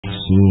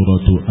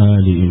سورة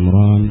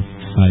آل-imrane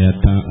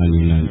ayat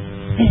al-imrane.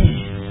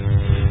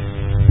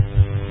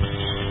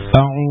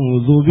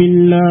 أعوذ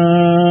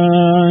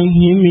بالله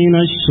من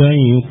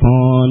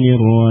الشيطان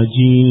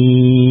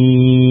الرجيم.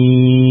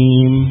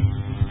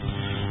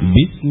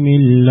 بسم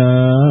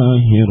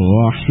الله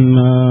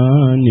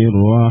الرحمن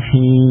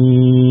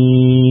الرحيم.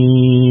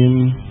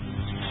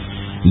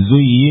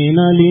 زين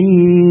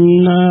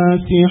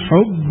للناس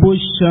حب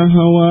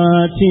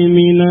الشهوات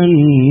من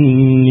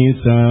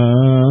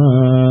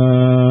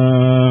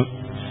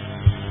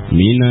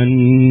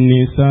النساء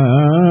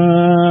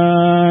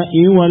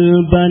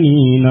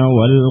والبنين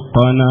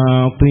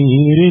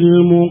والقناطير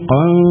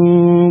المقنطرة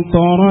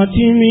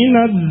من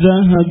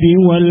الذهب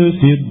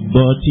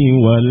والفضة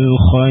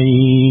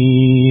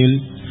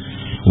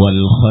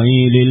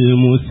والخيل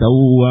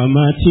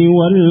المسومة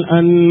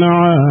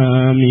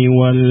والأنعام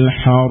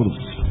والحرث،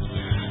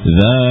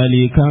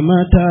 ذلك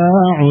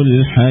متاع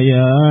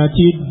الحياة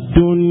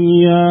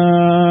الدنيا،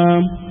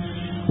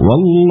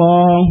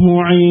 والله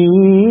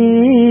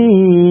عنده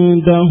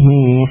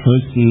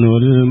حسن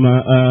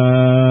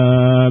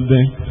المآب.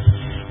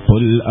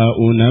 قل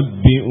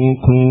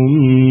أنبئكم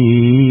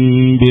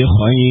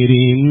بخير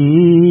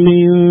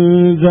من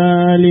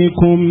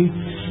ذلكم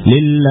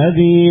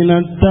للذين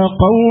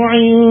اتقوا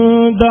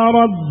عند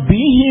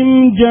ربهم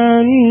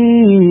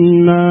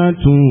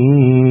جنات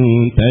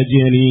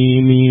تجري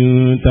من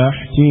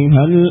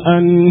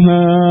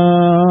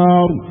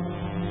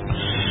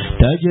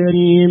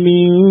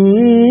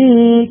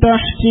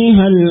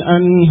تحتها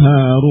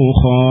الأنهار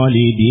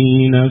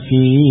خالدين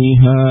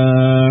فيها،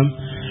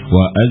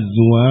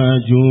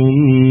 وأزواج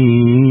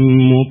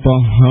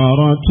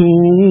مطهرة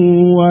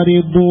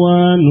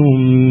ورضوان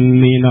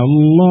من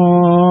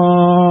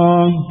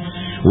الله،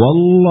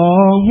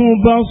 والله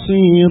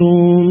بصير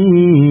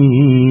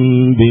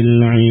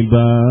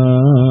بالعباد.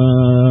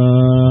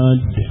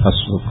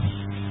 حسبك.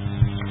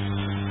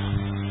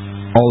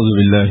 أعوذ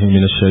بالله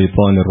من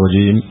الشيطان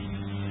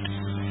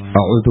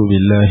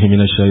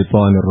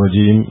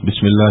الرجيم.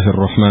 بسم الله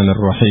الرحمن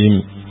الرحيم.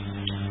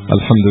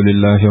 الحمد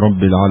لله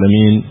رب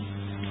العالمين،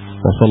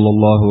 وصلى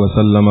الله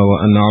وسلم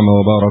وأنعم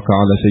وبارك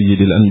على سيد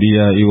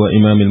الأنبياء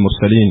وإمام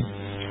المرسلين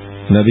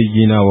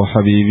نبينا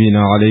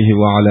وحبيبنا عليه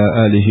وعلى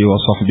آله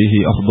وصحبه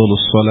أفضل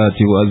الصلاة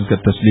وأزكى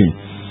التسليم.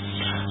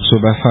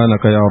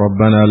 سبحانك يا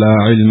ربنا لا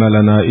علم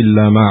لنا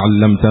إلا ما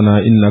علمتنا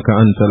إنك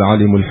أنت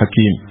العليم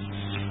الحكيم.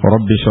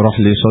 رب اشرح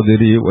لي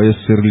صدري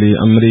ويسر لي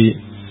أمري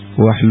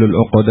واحلل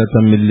عقدة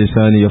من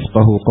لساني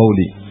يفقه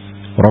قولي.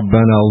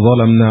 ربنا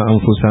ظلمنا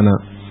أنفسنا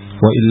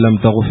وإن لم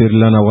تغفر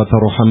لنا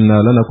وترحمنا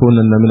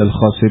لنكونن من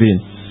الخاسرين،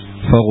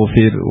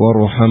 فاغفر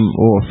وارحم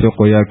ووفق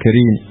يا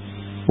كريم،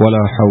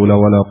 ولا حول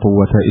ولا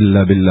قوة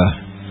إلا بالله.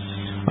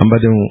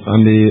 أمبدن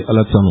أمبي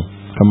ألتنو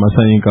كما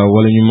سينك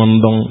ولن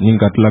يمندون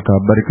ننكت لك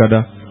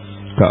بركدا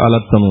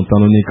كألتنو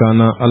تنو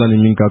نكانا ألن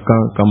منك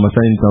كما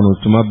سينتنو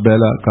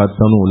تمبلا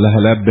كتنو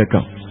لهلبك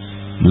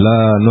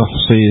لا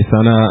نحصي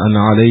ثناء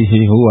عليه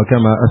هو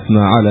كما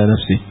أثنى على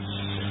نفسه.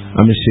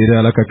 أمي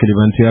الشريعة لك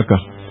كلمانتيك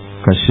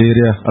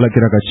كشيريا على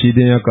كراك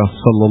تشيدينك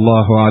صلى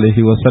الله عليه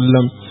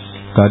وسلم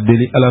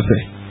كدلي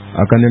ألفه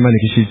أكن من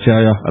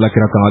كشيتشايا على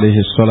كراك عليه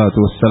الصلاة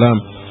والسلام.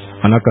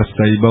 أنا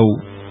كستيبو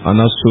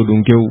أنا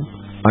سودونكو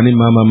أني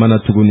ماما منا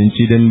تقول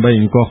نشيدن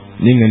بينكو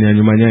نيجي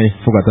نيجي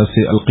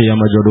فقطسي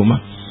القيامة جروما.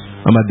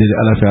 أما دلي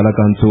ألفه على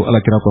كنتو على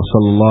كراك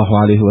صلى الله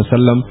عليه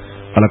وسلم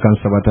على كان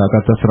سبتا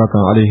كتسرك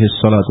عليه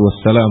الصلاة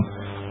والسلام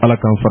على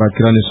كان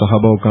فركراني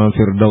صحابه وكان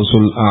فردوس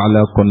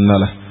الأعلى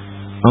كنلا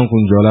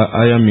أنكم جولا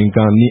آية من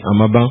كان ني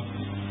أمبا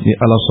ni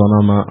ala sona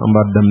ma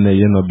amba damne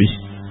yeno bi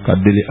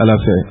kadeli ala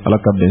fe ala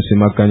kabben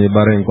sima kanye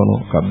bare kono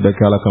kabbe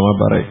kala kama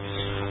bare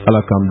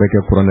ala kambe ke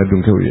qur'ane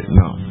dunke wi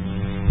na.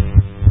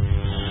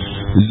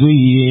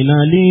 زين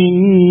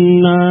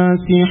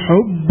للناس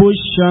حب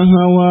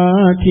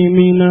الشهوات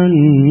من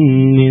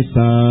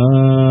النساء.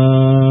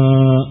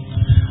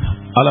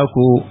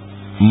 alaku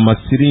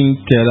masirin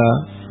kela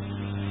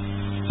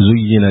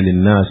زين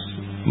للناس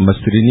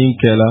masrinin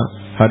kela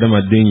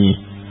hadama denyi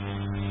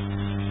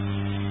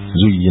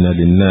زين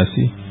للناس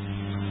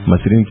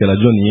masrin kala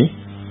joni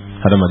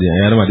hada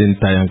madin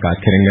tayan ka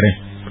kerengre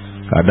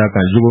kada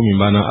kan jugo min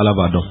bana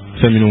alabado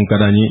feminun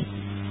kadani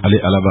ali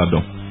alabado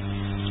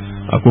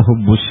aku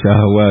hubbu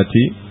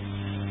shahawati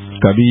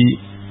kabi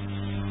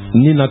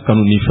ni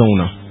nakanu ni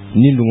fauna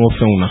ni ndungo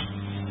fauna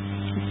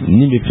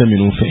ni be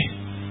feminun fe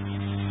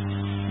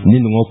ni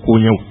ndungo ko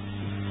nyaw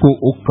ko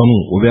okanu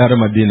o be hada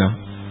madina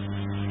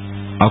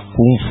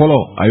akun folo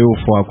ayo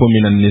fo ako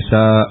minan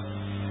nisa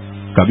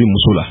kabi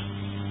musula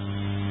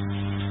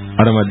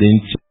adamaden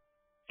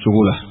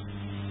cugula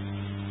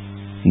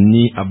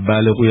ni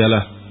abale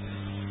kuyala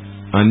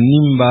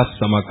animba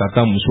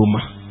samakata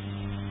musuma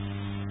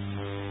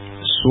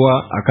swa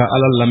aka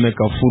alal lame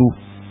ka furu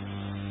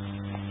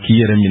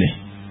kiyere mine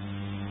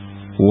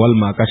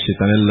walma ka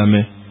shetanel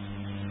lame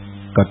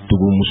ka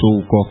tugu muso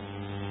ko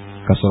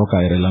ka soro ka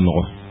yere la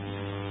nogo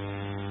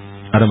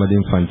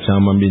adamaden fan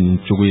chama bin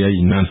cugu ya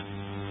inan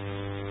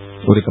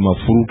ori kama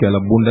furu ke la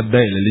bunda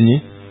dayele linyi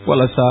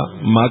wala sa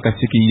ma ka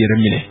siki yere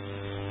mine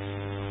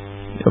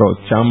yɔrɔ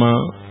caman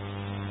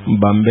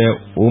banbɛ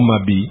o ma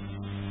bi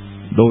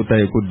dɔw ta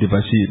ye ko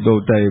debasi dɔw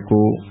ta ye ko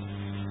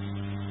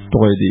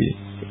tɔgɔ ye di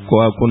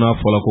ko n'a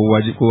fɔla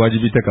ko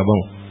wajibi tɛ ka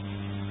ban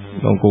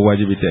donc ko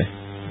wajibi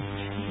tɛ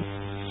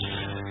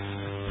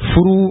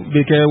furu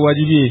bɛ kɛ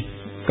wajibi ye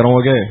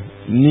karamɔgɔkɛ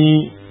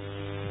ni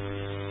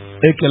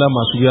e kɛla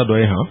masuguya dɔ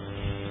ye han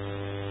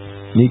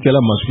n'i kɛla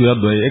masuguya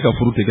dɔ ye e ka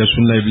furu tɛ kɛ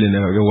sunna ye bilen dɛ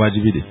ka kɛ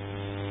wajibi de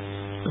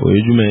o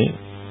ye jumɛn ye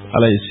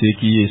ala ye se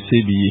k'i ye se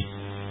b'i ye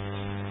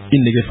i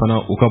nege fana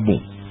o ka bon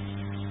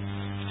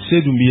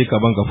se dun b'i ye ka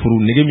ban ka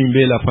furu nege min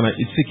b'e la fana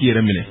i tɛ se k'i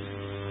yɛrɛ minɛ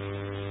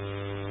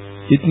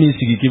i tɛn'i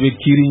sigi k'i bɛ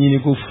kiiri ɲini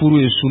ko furu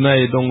ye sunna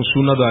ye donc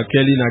sunna don a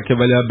kɛli n'a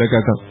kɛbaliya bɛɛ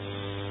ka kan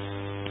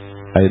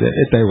ayi dɛ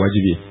e ta ye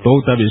wajibi ye tɔw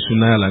ta bɛ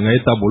sunnaya la nka e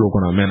ta bolo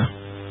kɔnɔ a mɛnna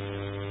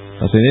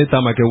parce que n'e ta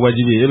ma kɛ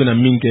wajibi ye e bɛna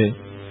min kɛ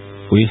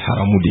o ye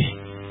haramu de ye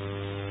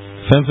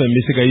fɛn fɛn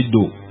bɛ se ka i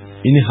don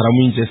i ni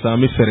haramu in cɛ sa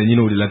an bɛ fɛɛrɛ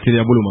ɲini o de la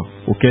teriya bolo ma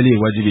o kɛli ye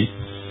wajibi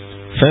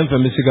fɛn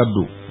fɛn bɛ se ka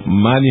don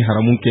maa ni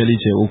haramu kɛli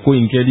cɛ o ko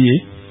in kɛli ye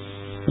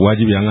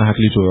wajibi an ka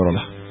hakili to o yɔrɔ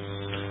la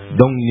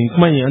donc nin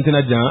kuma in an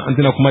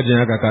tɛna kuma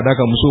janya kan k'a d'a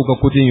kan musow ka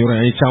côté in yɔrɔ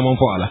an ye caman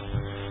fɔ a la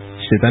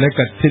setanɛ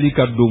ka teli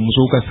ka don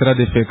musow ka sira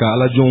de fɛ ka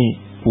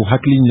alajɔnw k'u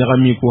hakili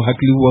ɲagami k'u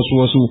hakili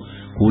wasu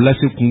k'u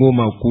lase kungo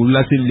ma k'u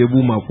lase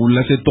lebu ma k'u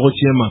lase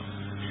tɔgɔtiɲɛ ma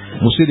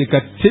muso de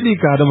ka teli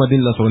ka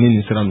adamaden lasɔrɔ ni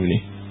nin sira ninnu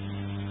ye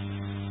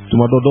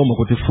tuma dɔw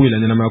mako tɛ foyi la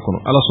ɲɛnamaya kɔnɔ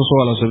ala sɔsɔ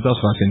ala sɔrɔ i bɛ taa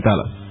sɔrɔ a sen t'a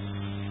la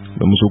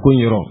mais muso ko in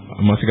yɔrɔ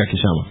a ma se ka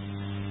kisi a ma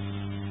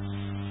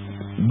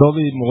dɔw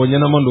bɛ mɔgɔ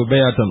ɲɛnaman don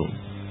bɛɛ y'a tanu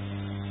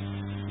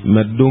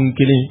mais don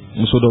kelen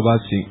muso dɔ b'a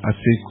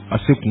a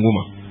se kungo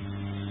ma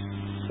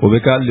o bɛ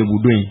k'a lebu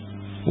don in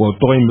wa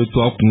tɔgɔ in bɛ to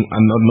a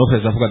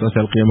nɔfɛ sa fo ka taa se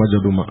alikiyama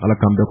jɔ ma ala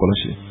k'an bɛɛ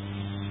kɔlɔsi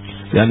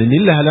yani ni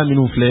lahala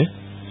minnu filɛ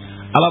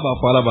ala b'a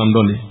fɔ ala b'an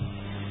dɔn de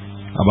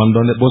a b'an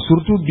dɔn dɛ bon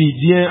surtout bi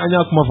diɲɛ an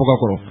y'a kuma fɔ ka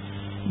kɔrɔ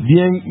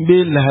diɲɛ bɛ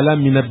lahala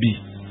min na bi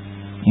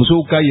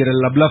musow ka yɛrɛ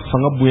labila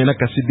fanga bonyana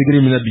ka se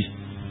degré min na bi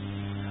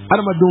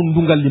adamadenw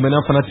dun ka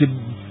limaniya fana tɛ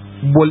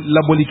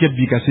labɔli kɛ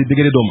bi ka se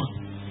degré dɔ ma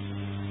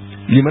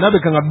limaniya bɛ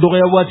kan ka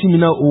dɔgɔya waati min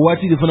na o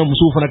waati de fana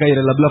musow fana ka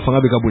yɛrɛ labila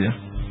fanga bɛ ka bonya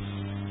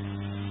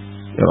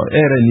yɔrɔ e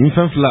yɛrɛ nin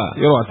fɛn fila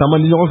yɔrɔ a taa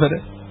man di ɲɔgɔn fɛ dɛ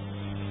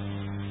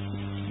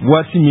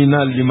waati min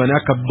na limaniya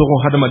ka dɔgɔ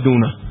hadamadenw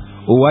na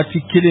o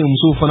waati kelen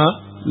musow fana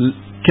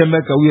kɛmɛ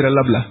ka u yɛrɛ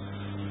labila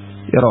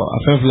yɔrɔ a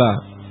fɛn fila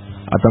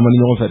a taa man di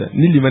ɲɔgɔn fɛ dɛ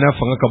ni limaniya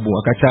fanga ka bon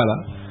a ka ca la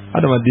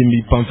adamaden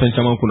b'i pan fɛn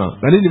caman kunna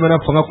nka ni limaniya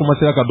fanga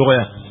commencera ka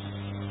dɔgɔya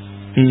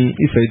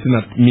i fɛ i tɛna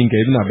min kɛ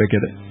i bɛna a bɛɛ kɛ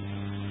dɛ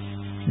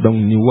donc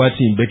nin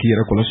waati in bɛɛ k'i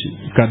yɛrɛ kɔlɔsi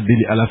ka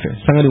deli ala fɛ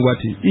sanga ni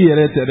waati i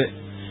yɛrɛ tɛ dɛ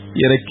i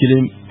yɛrɛ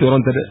kelen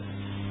dɔrɔn tɛ dɛ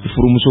i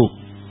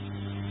furumuso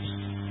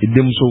i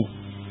denmuso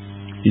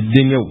i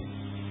denkɛw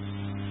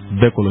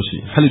bɛɛ kɔlɔsi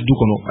hali du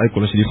kɔnɔ a ye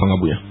kɔlɔsili fanga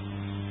bonya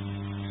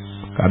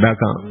k'a d'a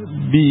kan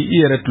bi i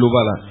yɛrɛ tulo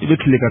b'a la i bɛ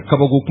tile ka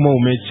kabako kumaw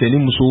mɛn cɛ ni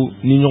muso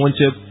ni ɲɔgɔn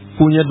cɛ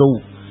koɲɛ dɔw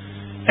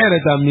e yɛrɛ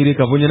t'a miiri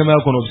k'a fɔ ɲɛnamaya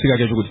kɔnɔ o bɛ se ka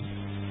kɛ cogo di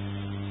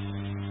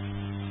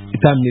i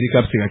t'a miiri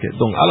k'a bɛ se ka kɛ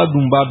donc ala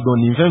dun b'a dɔn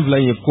nin fɛn fila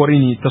in ye kɔri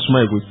ni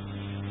tasuma ye koyi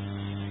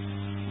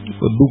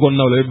o du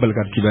kɔnɔnaw la i bɛ bali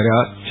ka kibaruya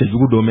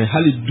cɛjugu dɔ mɛn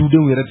hali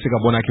dudenw yɛrɛ tɛ se ka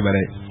bɔ n'a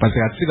kibaruya ye parce que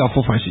a tɛ se ka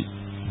fɔ fan si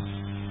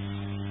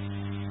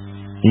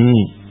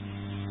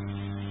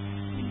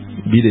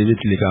bi de i bɛ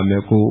tile k'a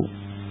mɛn ko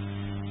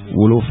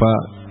wolofa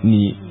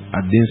ni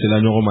a den sela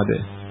ɲɔgɔn ma dɛ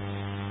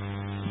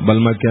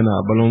balimakɛ n'a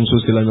balimamuso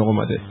sela ɲɔgɔn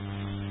ma dɛ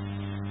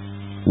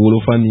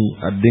wolofa ni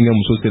a denkɛ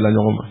muso sela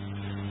ɲɔgɔn ma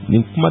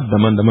nin kuma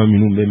dama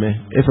minnu bɛ mɛn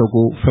e fɛ ko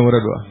fɛn wɛrɛ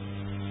don wa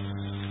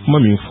kuma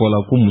min fɔla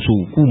ko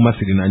musow k'u ma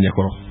sigi n'a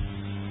ɲɛkɔrɔ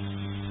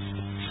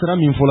sira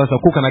min fɔla sa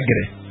ko kana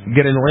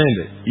gɛrɛ ɲɔgɔn ye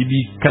dɛ i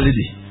b'i kale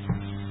de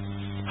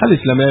hali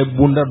silamɛya ye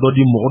bonda dɔ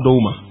di mɔgɔ dɔw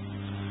ma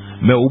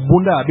mais o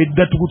bonda a bɛ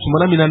datugu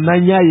tumana min na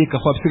n'an y'a ye k'a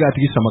fɔ a bɛ se k'a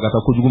tigi sama ka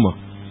taa kojugu ma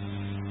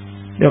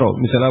yɔrɔ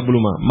misaliya bolo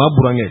ma maa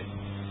burankɛ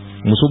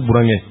muso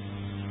burankɛ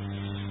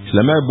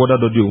silamɛya ye bɔda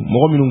dɔ di o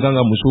mɔgɔ minnu kan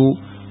ka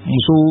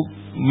muso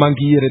man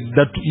k'i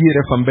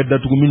yɛrɛ fan bɛɛ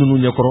datugu minnu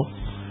ɲɛkɔrɔ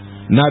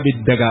n'a bɛ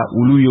daga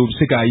olu ye o bɛ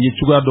se k'a ye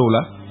cogoya dɔw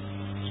la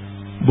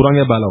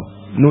burankɛ b'a la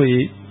n'o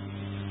ye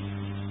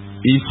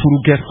i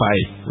furukɛ fa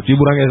ye o t'i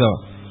burankɛ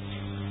sa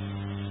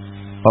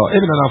wa e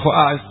bɛna n'a fɔ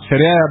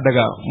sariya y'a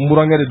daga n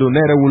burankɛ de don ne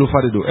yɛrɛ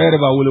wolofa de don e yɛrɛ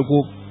b'a wele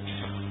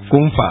ko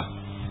n fa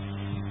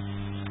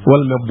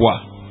walima buwa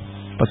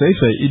parce que i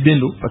fɛ i den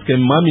don parce que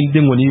maa min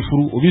den kɔni y'i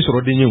furu o b'i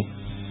sɔrɔ den ye o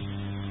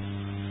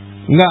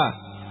nka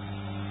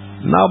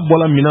n'a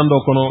bɔla minɛn dɔ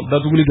kɔnɔ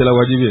datuguli kɛla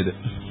wajibi ye dɛ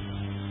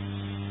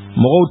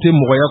mɔgɔw tɛ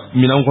mɔgɔya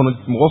minɛn kɔnɔ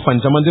mɔgɔ fan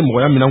caman tɛ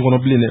mɔgɔya minɛn kɔnɔ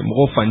bilen dɛ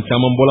mɔgɔ fan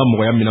caman bɔla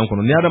mɔgɔya minɛn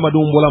kɔnɔ ni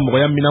adamadenw bɔla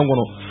mɔgɔya minɛn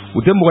kɔnɔ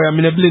u tɛ mɔgɔya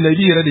minɛ bilen dɛ i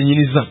b'i yɛrɛ de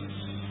ɲini sisan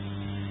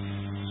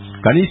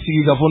kan'i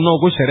sigi k'a fɔ non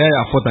ko sariya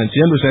y'a fɔ tan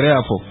tiɲɛ don sariya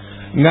y'a fɔ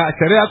nka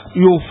sariya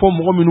y'o fɔ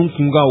mɔgɔ minnu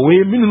kun kan o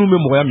ye minnu bɛ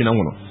mɔgɔya minɛn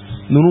kɔnɔ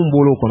ninnu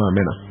bɔl'o kɔnɔ a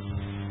mɛnna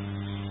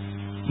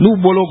n'u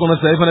bɔl'o kɔnɔ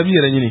sisan i fana b'i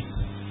yɛrɛ ɲini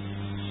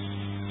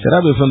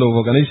sariya bɛ fɛn dɔw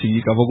fɔ kan'i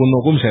sigi k'a fɔ ko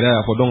non komi sariya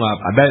y'a fɔ donc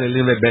a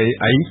dayɛlɛlen bɛ bɛɛ ye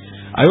ayi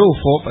a y'o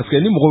fɔ parce que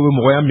ni mɔgɔw bɛ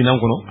mɔgɔya minɛn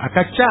kɔnɔ a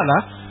ka ca la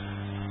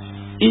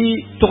i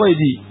tɔgɔ ye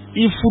di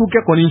i furukɛ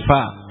kɔni fa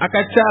a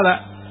ka ca la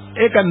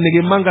e ka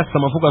nege manga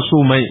sama fo ka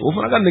so mai o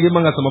fana ka nege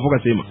manga sama fo ka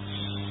sema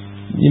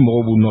ni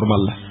mo bu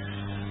normal la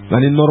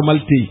nani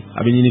normality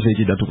abi ni fe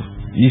ki datu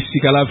ni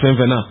sikala fen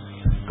fena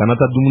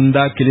kanata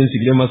dumunda kelen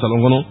sigile ma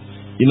salon kono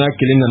ina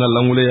kelen ngana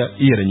langule ya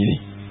iyere ni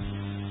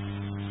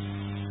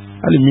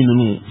ali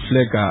minunu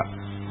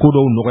fleka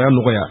kodo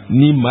nogoya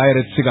ni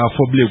mayre siga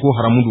foble ko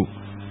haramudu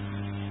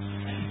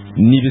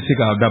ni bi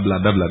siga dabla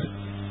de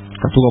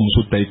ka tuga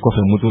musu tay ko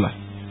fe mutula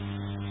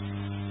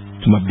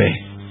tuma be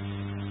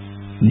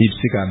ni bi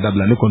siga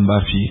dabla ne kon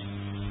ba fi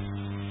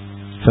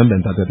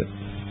samben tatade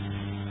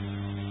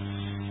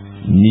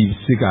ni bi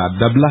siga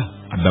dabla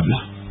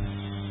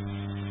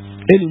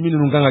eni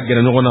minunu kanga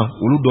gere nogona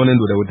ulu donen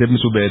do de wote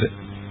misu be de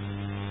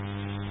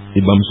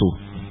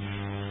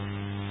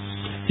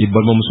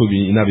ibal mamso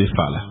bi ina be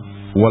fala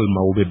wal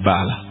mawbe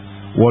bala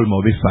wal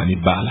mawbe fani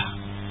bala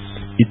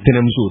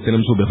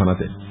itenemso be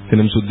fanate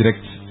tenemso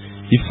direct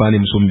ifani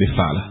mso be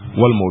fala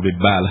wal mawbe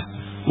bala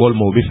wal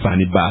mawbe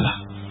fani bala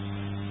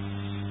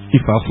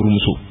ifa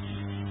furumso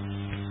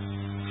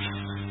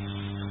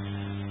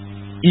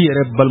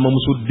iyere bal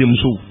mamso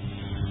demso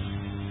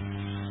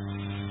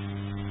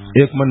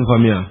ek man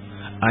famia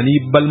ani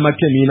bal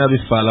makemina be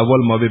fala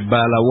wal mawbe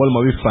bala wal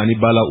mawbe fani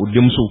bala u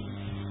demso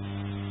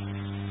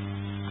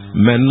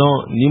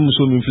maintenant ni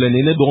muso min filɛ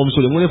nin ne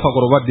dɔgɔmuso de n ko ne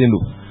fakɔrɔba den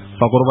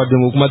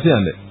ko kuma tɛ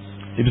yan dɛ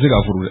i bɛ se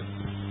k'a furu dɛ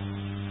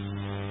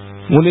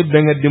n ko ne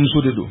bɛnkɛ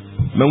denmuso de don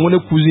mais n ko ne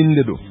cousine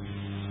de don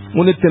n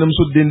ko ne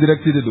tɛnɛmuso den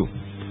direct de don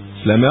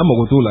silamɛya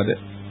mago t'o la dɛ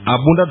a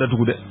bunda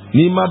datugu dɛ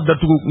n'i ma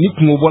datugu ni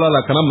kungo bɔra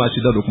la kana maa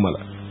si da don kuma la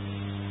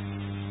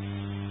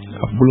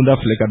a bolonda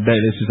filɛ ka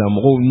dayɛlɛ sisan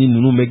mɔgɔw ni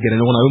ninnu bɛ gɛrɛ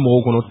ɲɔgɔn na a bɛ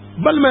mɔgɔw kɔnɔ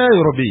balimaya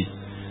yɔrɔ bɛ yen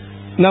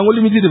nka n ko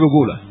limite de bɛ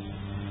k'o la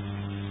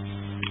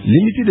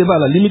limiti de b'a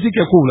la limiti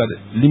kɛ kow la dɛ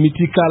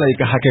limiti k'a la i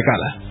ka hakɛ k'a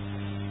la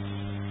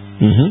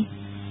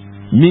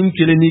min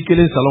kelen ni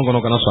kelen salon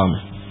kɔnɔ kana sɔn a ma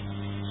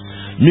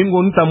min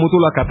ko n ta moto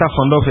la ka taa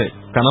fan dɔ fɛ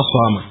kana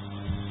sɔn a ma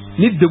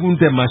ni degun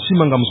tɛ maa si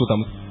man ka muso ta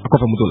a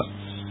kɔfɛ moto la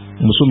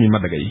muso min ma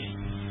daga ye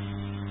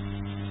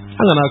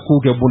an kana kow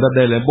kɛ bonda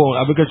dayɛlɛ bon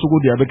a bɛ kɛ cogo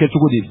di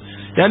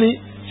yanni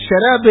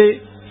sariya bɛ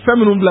fɛn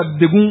minnu bila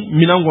degun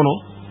minan kɔnɔ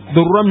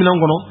darura minan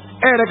kɔnɔ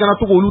e yɛrɛ kana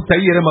to k'olu ta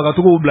i yɛrɛ ma ka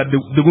to k'o bila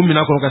degun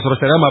minan kɔnɔ ka sɔrɔ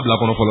sariya ma bila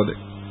kɔnɔ fɔlɔ dɛ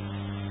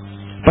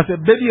parce que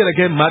bɛɛ b'i yɛrɛ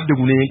kɛ maa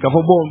degunnen ye k'a fɔ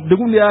bon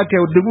degun de y'a kɛ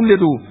degun de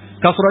don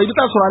k'a sɔrɔ i bɛ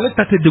taa sɔrɔ ale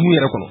ta tɛ degun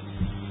yɛrɛ kɔnɔ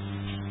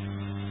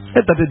e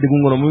ta tɛ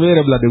degun kɔnɔ mun bɛ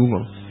yɛrɛ bila degun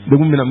kɔnɔ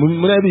degun minan mun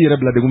bɛ yɛrɛ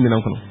bila degun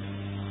minan kɔnɔ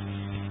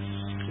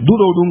du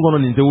dɔw dun kɔnɔ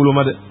nin tɛ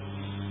woloma dɛ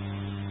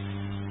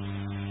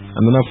a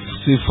nana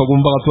se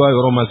fagunbagatɔ a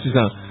yɔrɔ ma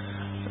sisan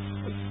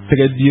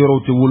tɛgɛ di yɔrɔw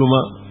tɛ woloma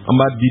an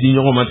b'a di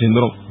ɲɔgɔn ma ten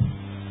dɔrɔn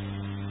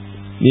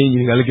n'i ye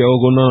ɲininkali kɛ o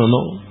ko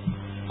non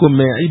ko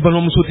mais i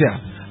balimamuso tɛ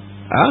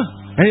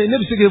yan ne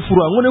bɛ se k'e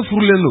furu n ko ne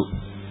furulen don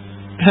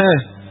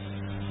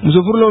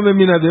muso furulenw bɛ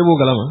min na bɛɛ e b'o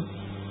kalama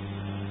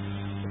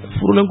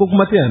furulen ko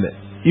kuma tɛ yan dɛ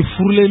i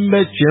furulen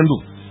bɛ tiɲɛ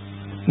don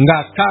nka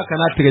k'a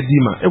kana tɛgɛ d'i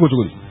ma e ko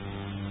cogo di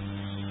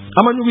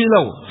a ma ɲugu i la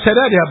o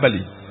sariya de y'a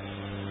bali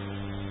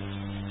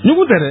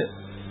ɲugu tɛ dɛ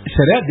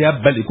sariya de y'a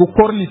bali ko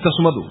kɔri ni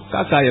tasuma don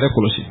k'a k'a yɛrɛ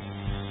kɔlɔsi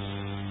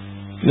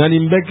nka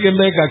nin bɛɛ kelen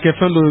bɛ ka kɛ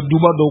fɛn dɔ ye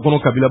duba dɔw kɔnɔ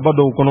kabilaba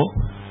dɔw kɔnɔ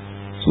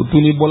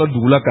surtout ni bɔla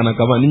dugu la kana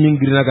kaban ni min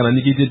girinna kana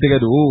ni k'i tɛ tɛgɛ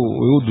don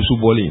o y'o dusu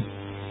bɔlen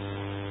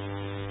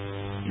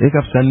e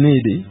ka fisa ne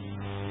ye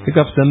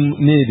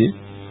de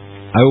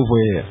a y'o fɔ e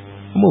ye an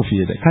m'o f'i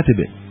ye dɛ k'a tɛ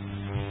bɛn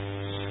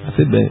a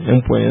tɛ bɛn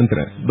un point un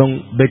trait donc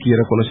bɛɛ k'i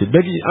yɛrɛ kɔlɔsi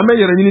bɛɛ k'i an bɛ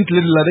yɛrɛ ɲini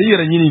tile de la dɛ i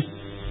yɛrɛ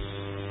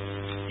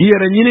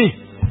ɲini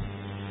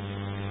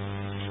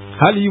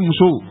hali i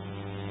muso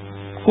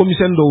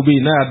komisɛni dɔw bɛ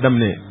yen n'a y'a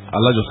daminɛ a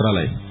lajɔ sira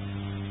la ye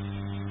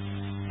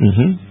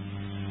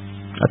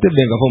a tɛ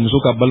bɛn k'a fɔ muso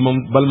ka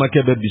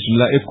balimakɛ bɛ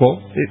bisimila e kɔ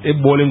e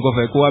bɔlen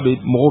kɔfɛ ko a bɛ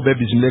mɔgɔw bɛ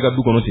bisimila e ka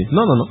du kɔnɔ ten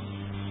non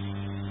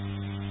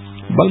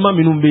balima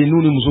minnu bɛ yen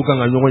n'u ni muso kan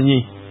ka ɲɔgɔn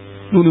ye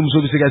n'u ni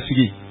muso bɛ se ka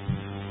sigi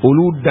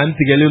olu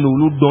dantigɛlen don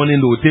olu dɔnnen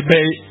don o tɛ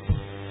bɛɛ ye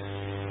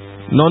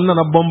n'an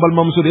nana bɔ n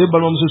balimamuso de e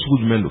balimamuso sugu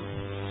jumɛn don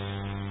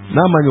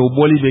n'a ma ɲɛ o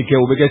bɔli bɛ kɛ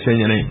o bɛ kɛ cɛ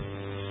ɲɛna ye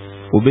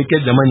o bɛ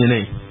kɛ jama ɲɛna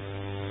ye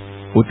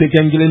o tɛ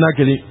kɛ n kelen n'a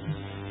kelen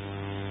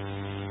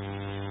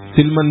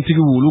telimanitigi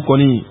olu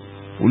kɔni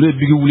olu ye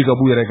bigi wuli ka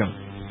b'u yɛrɛ kan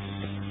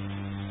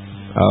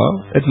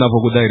e tɛna fɔ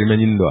ko dayirimɛ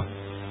ɲini don wa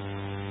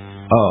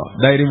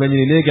dayirimɛ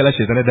ɲini ne kɛra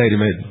sɛtanɛ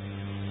dayirimɛ ye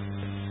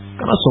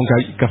kana sɔn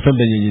ka fɛn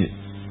bɛɛ ɲɛɲini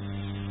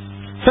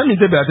fɛn min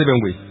tɛ bɛn a tɛ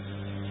bɛn koyi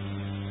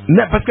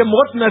parce que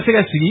mɔgɔ tɛna se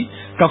ka sigi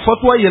ka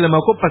fɔtuwa yɛlɛma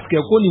ko parce que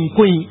ko nin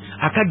ko in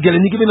a ka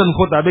gɛlɛn ni k'i bɛna nin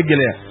fɔ ta a bɛ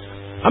gɛlɛya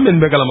an bɛ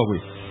nin bɛɛ kalama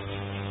koyi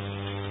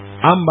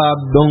an b'a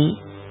dɔn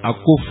a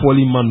ko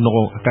fɔli ma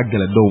nɔgɔ a ka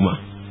gɛlɛn dɔw ma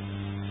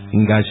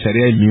nka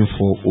sariya ye min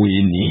fɔ o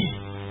ye nin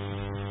ye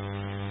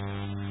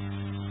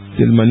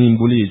telimani in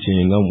boli ye tiɲɛ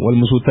ye nka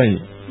walimuso ta in i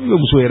bɛ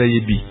muso yɛrɛ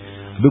ye bi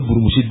a bɛ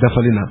burumusi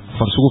dafalen na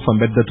farisogo fan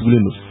bɛɛ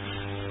datugulen don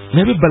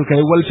mais i bɛ bali ka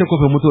ye walicɛ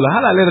kɔfɛ moto la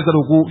hali ale yɛrɛ t'a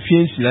dɔn ko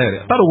fiɲɛ cila yɛrɛ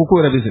a t'a dɔn ko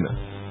yɛrɛ bɛ sen na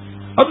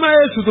o tuma e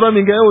ye sutura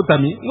min kɛ e y'o ta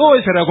min n ko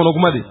ye sariya kɔnɔ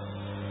kuma de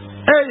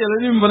e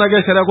yɛlɛni min fana kɛ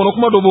sariya kɔnɔ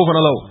kuma dɔ b'o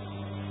fana la o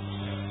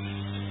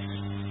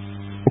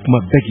kuma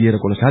bɛɛ k'i yɛrɛ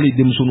kɔlɔsi hali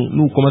denmisɛnninw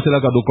n'u commencera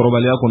ka don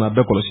kɔrɔbaliya kɔnɔ a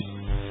bɛɛ kɔlɔsi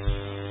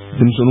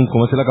denmisɛnninw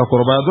commencera ka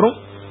kɔrɔbaya dɔrɔn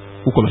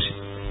u kɔlɔsi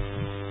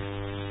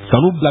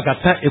kanu bila ka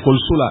taa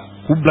ekɔliso la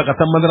k'u bila ka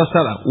taa madrasa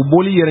la u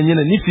bɔli yɛrɛ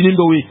ɲɛna ni fini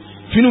dɔw ye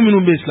fini minnu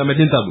bɛ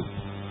silamɛden ta don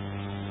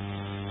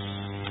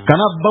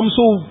kana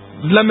bamuso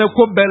lamɛn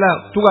ko bɛɛ la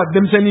to ka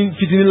denmisɛnnin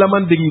fitinin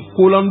laman degi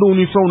kolandenw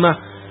ni fɛnw na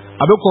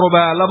a bɛ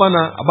kɔrɔbaya laban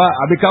na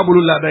a bɛ k'a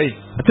bolo laada ye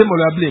a tɛ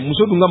maloya bilen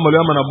muso dun ka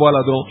maloya mana bɔ a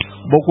la dɔrɔn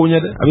bɔ ko ɲɛ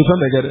dɛ a bɛ fɛn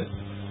bɛɛ kɛ dɛ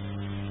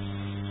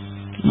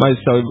maa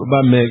sisan i b'a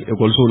mɛn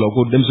ekɔlisow la ko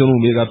denmisɛnninw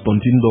bɛ ka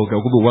tɔntini dɔw kɛ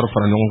k'u bɛ wari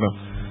fara ɲɔgɔn kan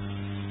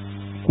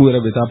k'u yɛrɛ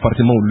bɛ taa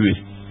appartement louer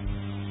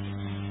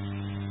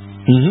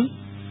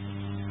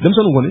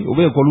denmisɛnninw kɔni u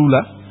bɛ ekɔliw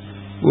la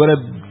u yɛrɛ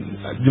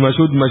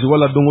dimanche o dimanche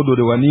wala don o don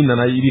de wa n'i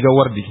nana i b'i ka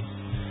wari di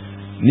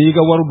n'i y'i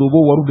ka wari don u b'o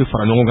wariw de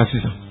fara ɲɔgɔn kan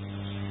sisan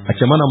a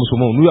cɛman n'a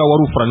musomanw n'u y'a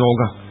wariw fara ɲɔgɔn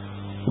kan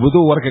u bɛ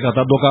t'o wari kɛ ka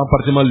taa dɔ ka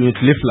appartement louer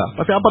tile 2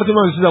 parce que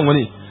appartement sisan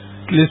kɔni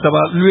tile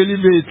 3 loueli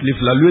bɛ yen tile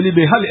 2 loueli bɛ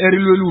yen hali heure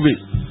loueliw bɛ yen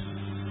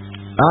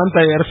an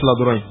ta ye heure 2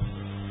 dɔrɔn ye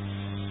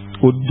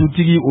o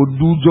dutigi o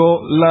dujɔ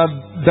la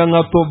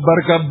dangatɔ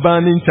barika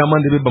bannen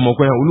caman de bɛ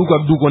Bamakɔ yan olu ka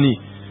du kɔni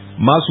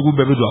maa sugu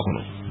bɛɛ bɛ don a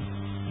kɔnɔ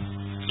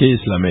k'e ye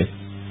silamɛ ye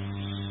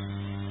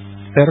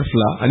heure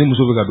 2 ani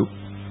muso bɛ ka don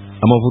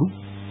a ma furu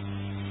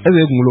est-ce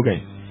que e kunkolo ka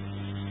ɲi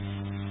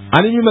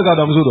ani min bɛ ka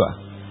don a muso don wa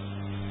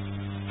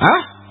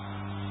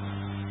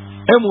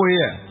e m'o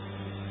ye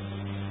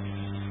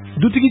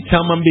dutigi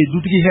caman bɛ yen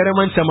dutigi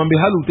hɛrɛman caman bɛ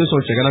yen hali u tɛ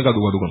sɔn cɛgana ka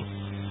don u ka du kɔnɔ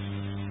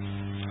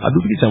a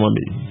dutigi caman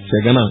bɛ yen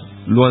cɛgana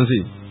luwanse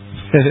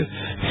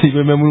i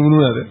bɛ mɛn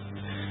munumunu na dɛ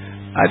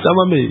a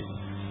caman bɛ yen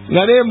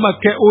nka ne ma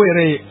kɛ o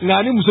yɛrɛ ye nka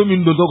ani muso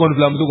min dontɔ kɔni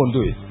fila muso kɔni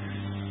t'o ye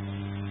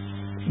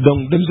donc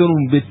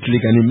denmisɛnninw bɛ tile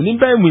ka nin nin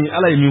bɛɛ ye mun ye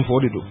ala ye min fɔ o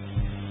de don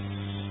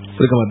o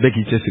de kama bɛɛ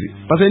k'i cɛsiri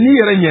parce que n'i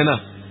yɛrɛ ɲɛna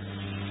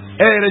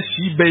e yɛrɛ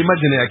si bɛɛ i ma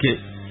jɛnɛya kɛ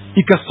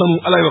i ka sanu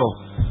ala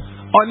yɔrɔ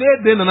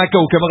ne den nana kɛ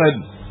o kɛbaga ye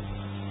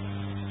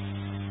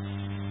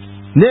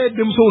ne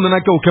denmusow nana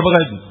kɛ o kɛbaga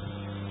ye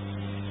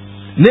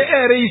ne e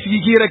yɛrɛ y'i sigi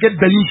k'i yɛrɛ kɛ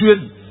dayusu ye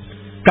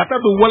ka taa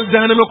don wali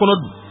jahanɛmɛ kɔnɔ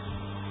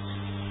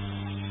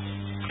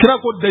kira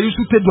ko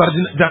dayusu tɛ don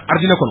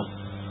aridinɛ kɔnɔ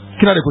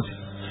kira de ko ten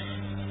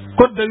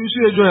ko dayusu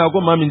ye jɔn ye a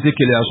ko maa min tɛ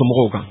keleya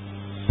somɔgɔw kan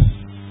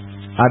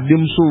a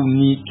denmusow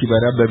ni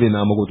kibaruya bɛɛ bɛ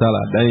na a mago t'a la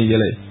a dan ye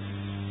yɛlɛ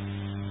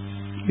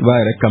i b'a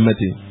yɛrɛ kanmɛ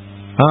ten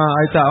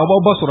a ye taa aw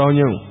b'aw ba sɔrɔ aw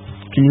ɲɛ o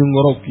k'i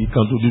ŋɔrɔ k'i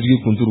kanto dutigi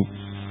kunturu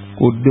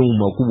ko denw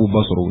ma k'u b'u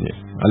ba sɔrɔ u ɲɛ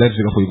ale yɛrɛ tɛ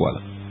se ka foyi bɔ a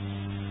la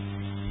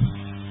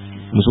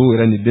musow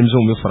yɛrɛ ni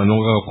denmisɛnw bɛ fara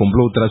ɲɔgɔn kan ka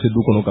complot tracer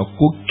du kɔnɔ ka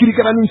ko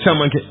kirikaranin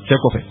caman kɛ cɛ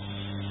kɔfɛ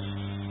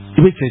i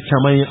bɛ cɛ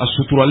caman ye a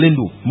suturalen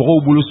don mɔgɔw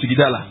bolo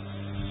sigida la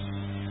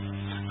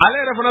ale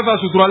yɛrɛ fana fɛ a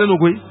suturalen don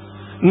koyi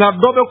nka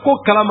dɔ bɛ ko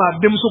kalama a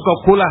denmuso ka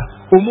ko la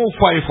o m'o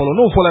fɔ a ye fɔlɔ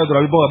n'o fɔra a ye dɔrɔn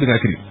a bɛ bɔ ka bin ka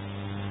kiri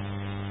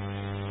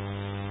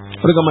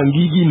o de kama n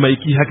k'i ma i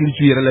k'i hakili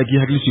to i yɛrɛ la i k'i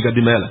hakili to i ka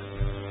denbaya la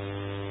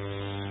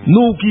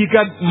n'u k'i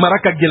ka mara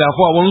ka gɛlɛya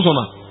fɔ awɔ n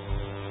sɔnna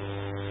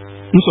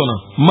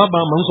ma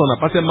ban ma n sɔnna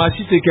parce que maa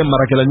si tɛ kɛ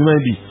marakɛla ɲuman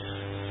ye bi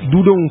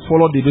dudenw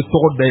fɔlɔ de bɛ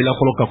tɔgɔ da i la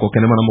fɔlɔ ka kɔ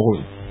kɛnɛmana mɔgɔw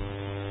ye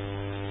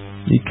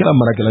n'i kɛra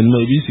marakɛla ɲuman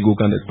ye i b'i sigi o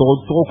kan dɛ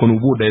tɔgɔ kɔni u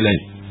b'o da i la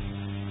yen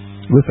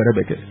u bɛ fɛɛrɛ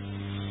bɛɛ kɛ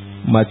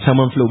maa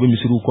caman filɛ u bɛ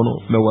misiriw kɔnɔ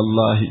mais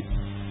wallahi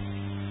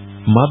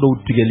maa dɔw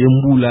tigɛlen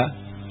b'u la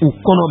u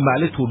kɔnɔ mais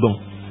ale t'o dɔn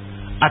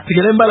a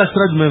tigɛlen b'a la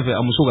sira jumɛn fɛ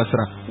a muso ka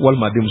sira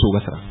walima a denmuso ka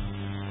sira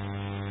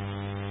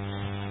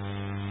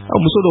a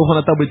muso dɔw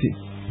fana ta bɛ ten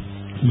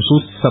muso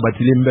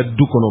sabatilen bɛ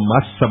du kɔnɔ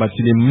maa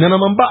sabatilen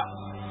ɲɛnamanba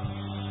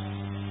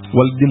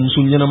wali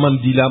denmuso ɲɛnaman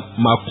dila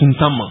maa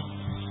kuntan ma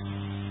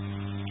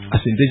a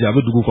sen tɛ jɛ a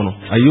bɛ dugu kɔnɔ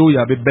a y'o ye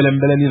a bɛ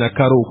bɛlɛnbɛlɛnin na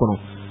karew kɔnɔ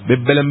a bɛ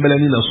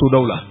bɛlɛnbɛlɛnin na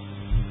sodaw la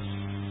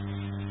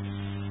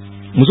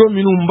muso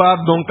minnu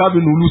b'a dɔn k'a bɛ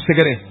n'olu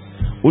sɛgɛrɛ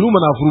olu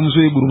mana furumuso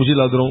ye burumusi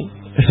la dɔrɔn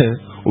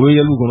o bɛ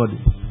yɛlɛ u kɔnɔ de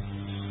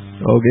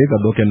ok e ka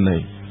dɔ kɛ nin na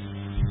ye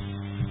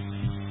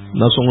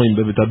nasɔngɔ in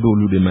bɛɛ bɛ taa di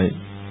olu de ma ye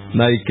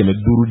n'a ye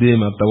 500 d'e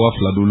ma a bɛ taa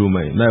 2000 d'olu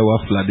ma ye n'a ye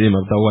 2000 d'e ma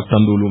a bɛ taa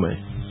 1000 d'olu ma ye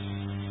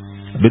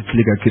a bɛ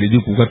tile ka crédit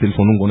k'u ka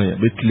téléphone kɔnɔ ye a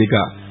bɛ tile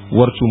ka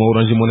wari c'u ma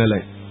Orange Money la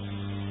ye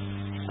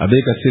a bɛ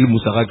ka seli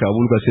musaka kɛ a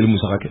b'olu ka seli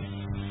musaka kɛ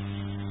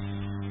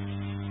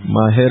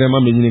maa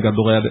hɛrɛman bɛ ɲini ka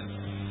dɔgɔya dɛ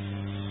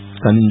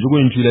ka nin jogo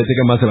in t'u la i tɛ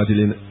kɛ maa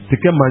sabatilen dɛ i tɛ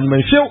kɛ maa ɲuman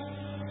ye fiyewu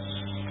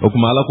o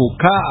tuma Ala ko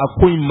k'a a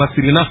ko in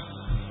masirina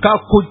k'a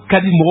ko ka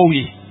di mɔgɔw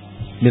ye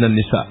mina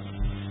nisa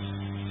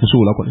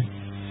musow la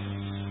kɔni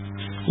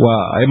wa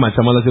a ye maa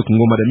caman lase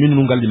kungo ma dɛ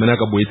minnu ka limaniya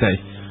ka bon i ta ye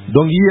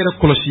donc i yɛrɛ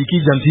kɔlɔsi k'i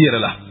janto i yɛrɛ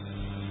la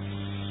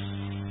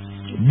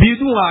bi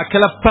dun a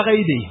kɛla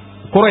pagayi de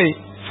kɔrɔ ye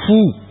fu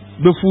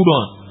bɛ fu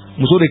dɔn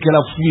muso de kɛla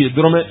fu ye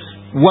dɔrɔmɛ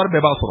wari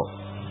bɛɛ b'a sɔrɔ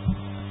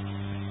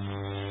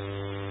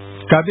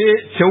kabe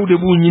cɛw de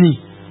b'u ɲini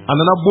a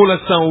nana b'o la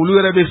sisan olu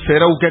yɛrɛ bɛ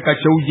fɛɛrɛw kɛ ka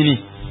cɛw ɲini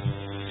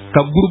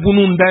ka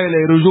gurupuniw dayɛlɛ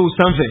réseau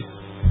sanfɛ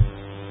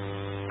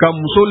ka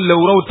muso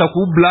lɛwuraw ta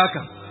k'u bila a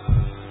kan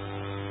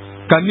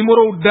ka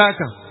numérow d'a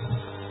kan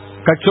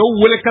ka cɛw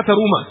wele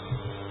kataru ma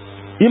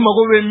i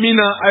mago bɛ min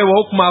na ayiwa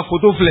o tuma a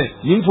photo filɛ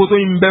nin photo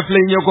in bɛɛ filɛ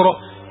i ɲɛkɔrɔ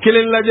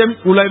kelen lajɛ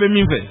u la i bɛ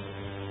min fɛ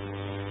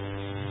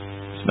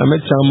na me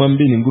chaman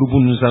bi ni groupe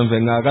nu sanfɛ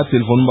nga ka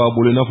téléphone b'a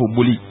bolo na fo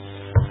boli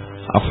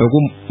a fɛ ko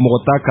mɔgɔ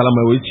ta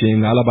kalama o ye tiɲɛ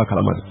nga Ala b'a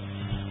kalama de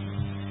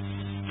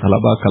Ala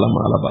b'a kalama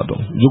Ala b'a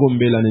dɔn jogo min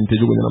b'e la nin tɛ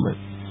jogo ɲɛnama ye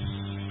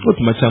o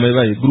tuma caman i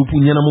b'a ye groupe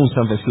ɲɛnamaw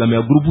sanfɛ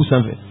silamɛya groupe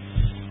sanfɛ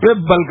e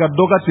bali ka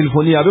dɔ ka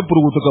téléphone ye a bɛ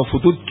porogoto ka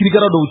photo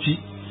kirikara dɔw ci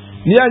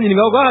n'i y'a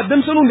ɲininka o ko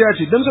denmisɛnninw de y'a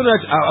ci denmisɛnninw y'a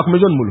ci a tun bɛ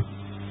jɔn bolo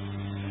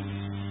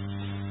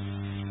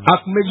a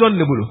tun bɛ jɔn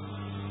de bolo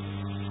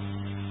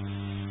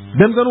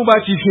denmisɛnninw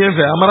b'a ci fiɲɛ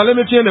fɛ a maralen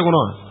bɛ fiɲɛ de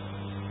kɔnɔ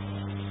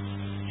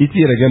i t'i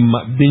yɛrɛ kɛ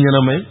den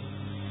ɲɛnama ye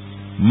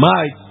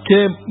maa kɛ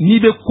n'i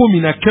bɛ ko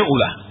min na kɛ o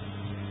la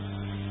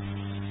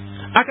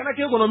a kana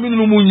kɛ kɔnɔ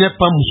minnu m'u ɲɛ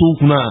pan musow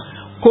kunna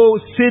ko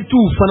se t'u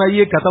fana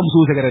ye ka taa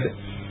musow sɛgɛrɛ dɛ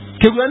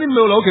kegunyani min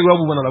bɛ o la o kegunya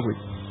b'u fana la koyi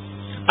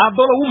a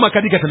dɔw la u ma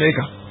ka di ka tɛmɛ e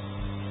kan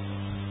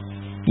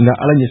nka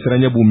Ala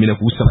ɲɛsiranya b'u minɛ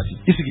k'u sabati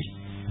i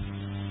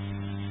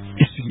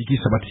sigi k'i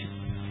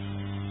sabati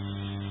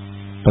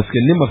parce que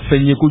ne ma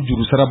fɛn ye ko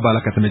juru sara b'a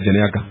la ka tɛmɛ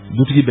jɛnɛya kan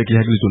dutigi bɛɛ k'i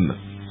hakili to nin na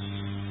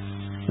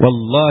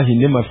wallahi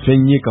ne ma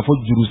fɛn ye k'a fɔ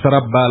juru sara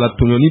b'a la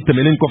tɔɲɔni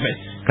tɛmɛnen kɔfɛ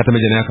ka tɛmɛ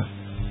jɛnɛya kan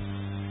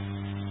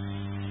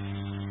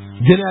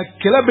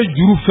jɛnɛyakɛla bɛ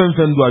juru fɛn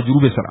fɛn don a juru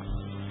bɛ sara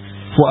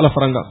fo Ala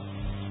fara n kan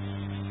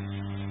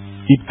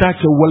i t'a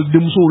kɛ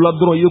walidenmusow la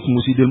dɔrɔn i ye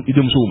kungosi i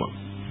denmusow ma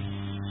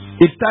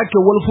i t'a kɛ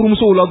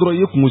walifurumusow la dɔrɔn i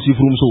ye kungosi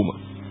furumusow ma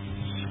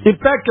i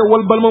t'a kɛ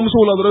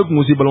walibalimamusow la dɔrɔn i ye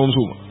kungosi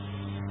balimamusow ma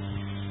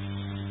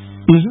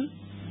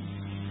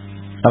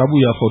arabu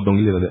y'a fɔ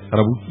dɔnkili la dɛ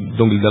arabu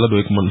dɔnkilidala dɔ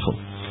ye kuma nin fɔ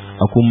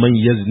a ko man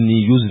yazni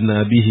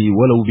yuzna bihi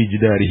walaw bi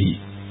jidarihi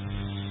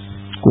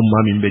ko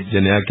maa min bɛ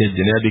jɛnɛya kɛ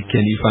jɛnɛya bɛ kɛ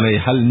ni fana ye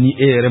hali ni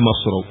e yɛrɛ ma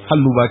sɔrɔ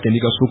hali n'u b'a kɛ n'i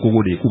ka so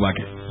kogo de ye k'u b'a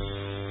kɛ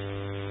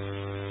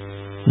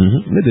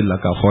ne delila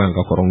k'a fɔ yan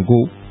ka kɔrɔ n ko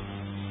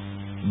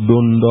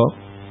don dɔ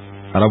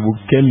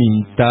arabukɛ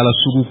min taara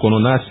sugu kɔnɔ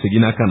n'a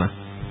seginna ka na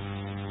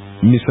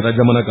Misira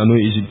jamana kan n'o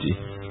ye Egypte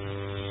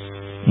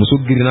muso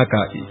girinna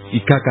ka i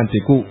k'a kan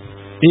ten ko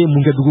e ye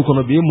mun kɛ dugu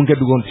kɔnɔ bi e ye mun kɛ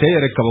dugu kɔnɔ cɛ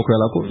yɛrɛ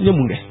kabakoyala ko n ye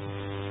mun kɛ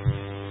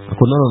a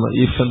ko non i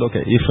ye fɛn dɔ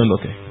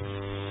kɛ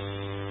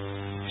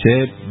cɛ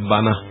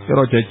banna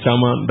yɔrɔ cɛ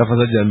caman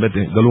dafasa jɛn bɛ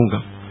ten nkalon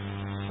kan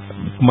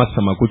kuma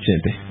sama ko tiɲɛ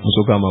tɛ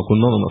muso k'a ma ko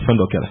non fɛn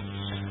dɔ kɛra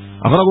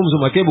a fana ko muso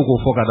ma k'e bɛ k'o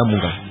fɔ k'a da mun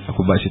kan a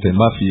ko baasi tɛ n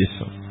b'a f'i ye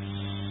sisan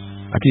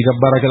a k'i ka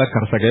baarakɛla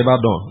karisa kɛ e b'a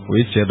dɔn o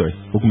ye cɛ dɔ ye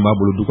o tun b'a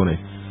bolo du kɔnɔ ye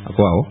a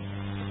ko awɔ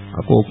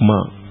a ko o kuma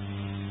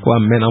ko a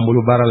mɛnna an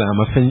bolo baara la a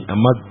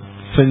ma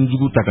fɛn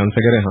jugu ta k'an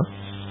sɛgɛrɛ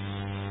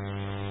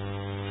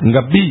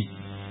nka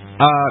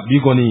bi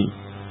kɔni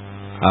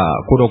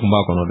ko dɔ tun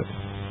b'a kɔnɔ dɛ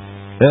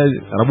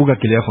arabu ka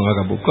keleya fanga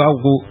ka bon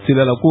ko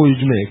telala ko ye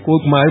jumɛn ye ko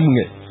kuma a ye mun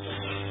kɛ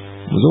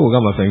muso ko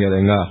k'a ma fɛn kɛ dɛ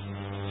nka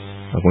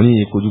a kɔni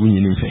ye kojugu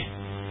ɲini n fɛ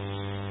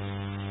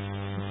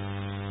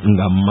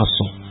nka n ma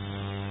sɔn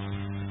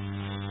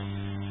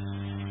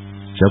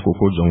cɛ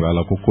ko jɔn k'a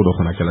la ko dɔ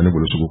fana kɛla ne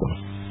bolo sugu kɔnɔ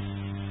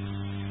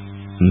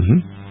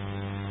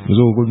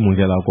muso ko mun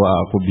kɛla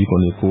ko bi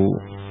kɔni ko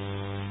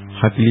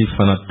hakili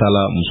fana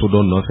tala muso dɔ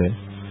nɔfɛ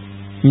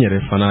n yɛrɛ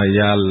fana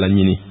y'a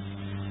laɲini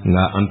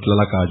nka an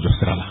tilala k'a jɔ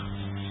sira la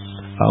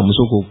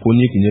muso ko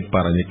n'i tun ye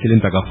paraɲɛ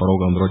kelen ta ka fara o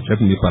kan dɔrɔn cɛ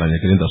tun bɛ paraɲɛ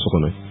kelen ta so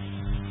kɔnɔ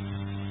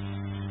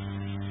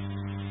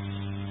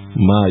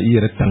maa i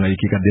yɛrɛ tanga i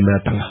k'i ka denbaya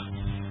tanga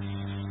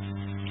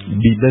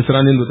bi bɛɛ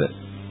sirannen don dɛ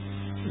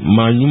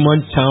maa ɲuman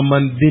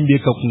caman den bɛ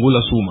ka kungo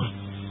lase u ma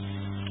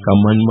ka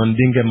maa ɲuman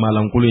den kɛ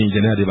maalankolon in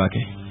jɛnɛya de b'a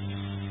kɛ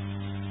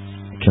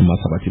kɛ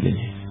maa sabatilen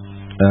ye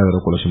a y'a yɛrɛ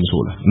kɔlɔsi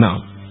musow la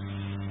naam.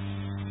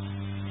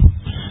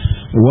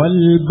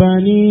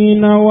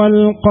 والبنين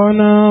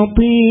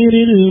والقناطير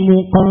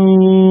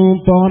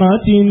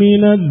المقنطرة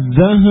من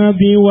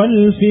الذهب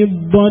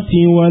والفضة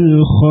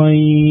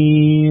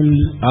والخيل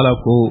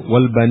ألاكو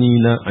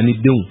والبنين عن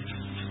الدون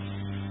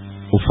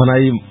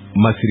وفناي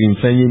مصرين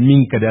فني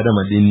من كده هذا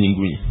مدين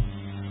نيجوي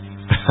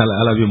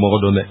على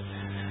بمقدون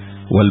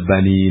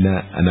والبنين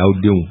أنا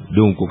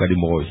الدون كو كده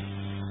مقوي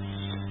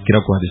كده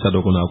كو هذا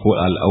صدقنا أكو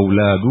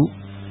الأولاد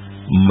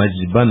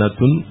مجبنة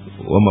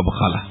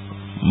ومبخلة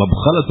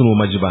مبخلة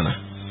ومجبنة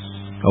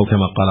أو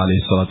كما قال عليه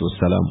الصلاة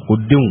والسلام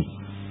قدون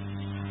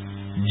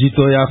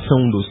جيتو يا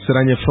فوندو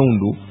سرانيا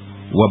فوندو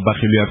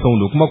وبخيلو يا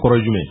فوندو كما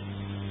كورجمي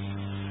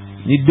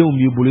ni denw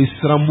b'i bolo i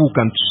siranb'u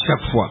kan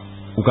chaque fois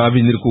u ka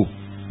avenir ko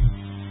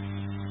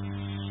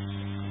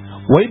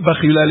wa i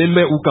bakhilalen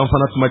bɛ u kan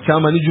fana tuma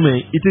caman ni jumɛn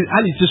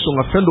hali i tɛ sɔn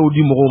ka fɛn dɔw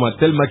di mɔgɔw ma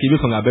tellement k'i bɛ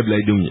fɛ k'a bɛɛ bila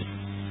i denw ye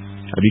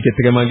a b'i kɛ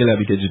tɛgɛmankɛlɛ a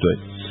b'i kɛ jitɔ ye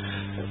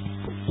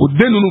o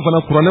den ninnu fana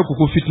kuranɛ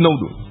ko fitinaw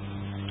don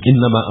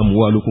innama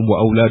amwalukum wa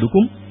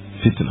auladukum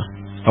fitna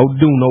aw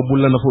denw n'aw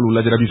bolola nafolo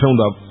lajarabi fɛnw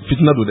don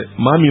fitina don dɛ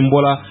maa min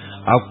bɔra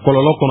a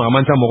kɔlɔlɔ kɔnɔ a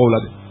man ca mɔgɔw la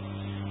dɛ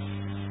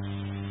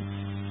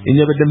i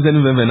ɲɛ bɛ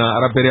denmisɛnnin fɛn fɛn na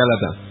arapɛriya la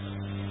tan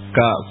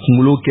ka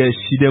kunkolo kɛ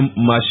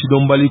maa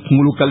sidɔnbali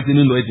kunkolo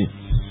kalitinin dɔ ye ten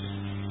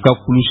ka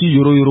kulusi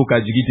yoro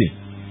ka jigi ten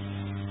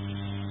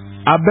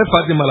a bɛɛ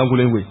fa tɛ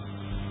malankolon koyi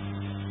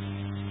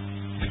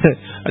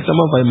a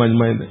caman fa ye maa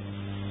ɲuman ye dɛ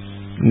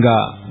nka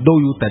dɔw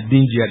y'u ta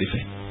denjiya de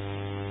fɛ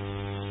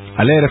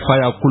ale yɛrɛ fa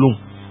y'a kolon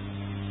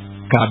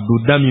k'a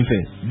don da min fɛ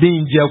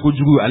den jiya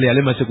kojugu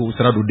ale ma se k'o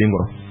sira don den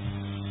kɔrɔ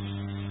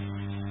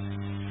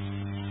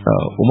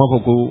o ma fɔ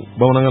ko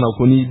bamanankan na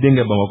ko ni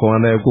denkɛ Bamakɔ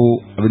an ye ko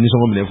a bɛ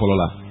nisɔngɔ minɛ fɔlɔ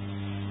la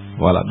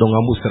voilà donc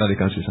an b'u sira de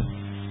kan sisan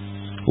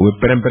o bɛ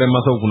pɛrɛn-pɛrɛn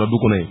masaw kunna du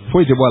kɔnɔ yen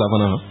foyi tɛ bɔ a la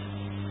fana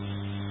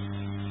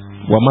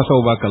wa masaw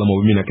b'a kalama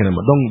o bɛ min na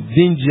kɛnɛma donc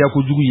den diya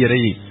kojugu yɛrɛ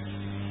ye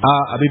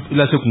a bɛ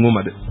lase kungo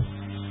ma dɛ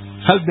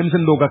hali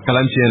denmisɛnnin dɔw ka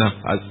kalan tiɲɛna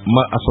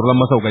a sɔrɔla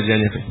masaw ka diya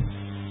ɲɛfɛ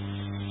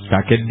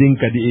k'a kɛ den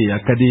ka di e ye a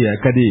ka di e ye a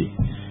ka di e ye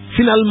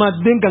finalement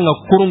den kan ka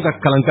koron ka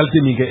kalan qualité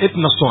min kɛ e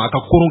tɛna sɔn a ka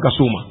koron ka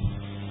s'o ma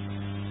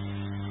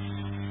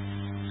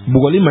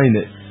bugɔli man ɲi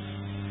dɛ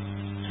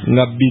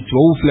nka bi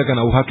tubabuw filɛ ka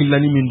na u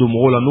hakililani min don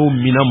mɔgɔw la n'o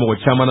mina mɔgɔ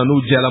caman na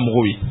n'o diyala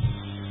mɔgɔw ye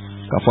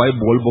k'a fɔ a ye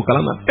bugɔli bɔ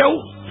kalan na pewu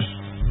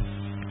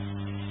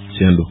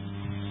tiɲɛ don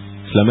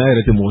silamɛya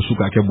yɛrɛ tɛ mɔgɔ su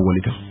k'a kɛ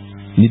bugɔli kan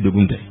ni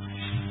degun tɛ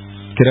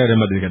kira yɛrɛ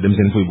ma deli ka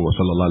denmisɛnnin foyi bugɔ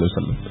sallallahu alaihi wa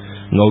sallam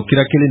nka o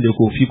kira kelen de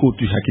ko f'i k'o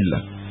tu hakili la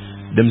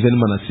denmisɛnnin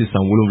mana se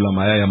san 7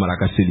 ma a y'a yamara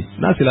ka seli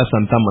n'a sera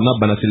san 10 ma n'a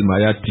banna seli ma a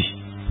y'a ti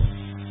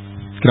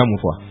kira mun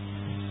fɔ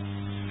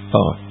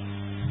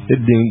e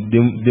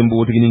den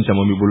bogotiginin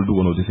caman b'i bolo du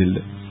kɔnɔ o tɛ seli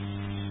dɛ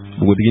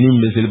bogotiginin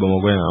min bɛ seli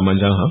Bamakɔ yan a man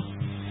ca han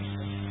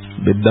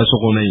bɛ da so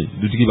kɔnɔ yen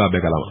dutigi b'a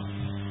bɛɛ kalama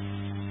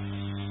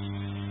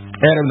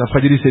e yɛrɛ bɛna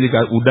fajiri seli ka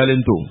u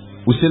dalen to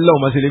u selila u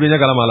ma seli i bɛ ɲɛ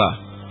kalama la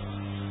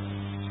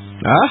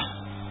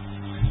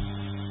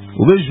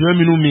u bɛ juin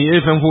minnu min e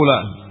fɛn f'o la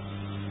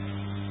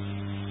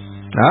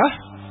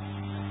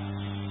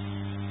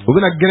u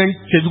bɛna gɛrɛn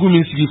cɛjugu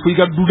min sigi fo i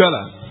ka duda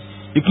la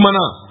i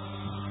kumana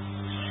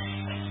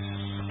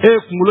e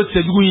kunkolo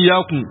cɛjugu in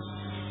y'a kun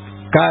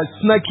ka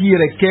sina k'i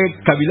yɛrɛ kɛ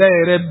kabila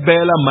yɛrɛ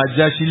bɛɛ la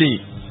majasilen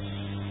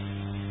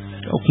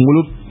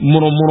kunkolo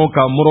mɔrɔmɔrɔ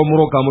ka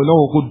mɔrɔmɔrɔ ka mɔ i n'a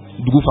fɔ ko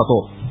dugu fatɔ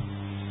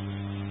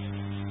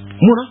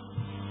mun na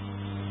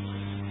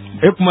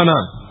e kumana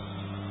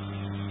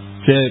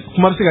cɛ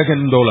kuma bɛ se ka kɛ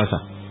nin dɔw la sa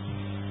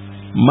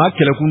maa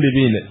kɛlɛkun de bɛ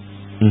yen dɛ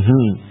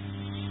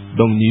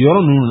donc nin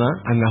yɔrɔ ninnu na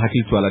an ka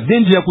hakili to a la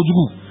den diya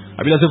kojugu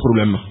a bɛ lase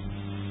problème ma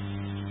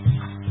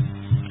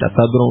ka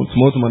taa dɔrɔn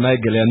tuma o tuma n'a ye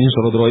gɛlɛyanin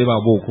sɔrɔ dɔrɔn e b'a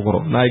bɔ o ko kɔrɔ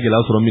n'a ye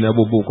gɛlɛya sɔrɔ min na e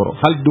b'o bɔ o kɔrɔ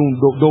hali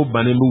dɔw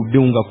bannen b'u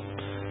denw ka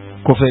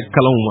kɔfɛ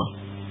kalanw ma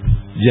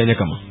diɲɛ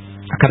kama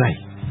a ka d'a ye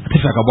a tɛ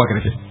fɛ a ka bɔ a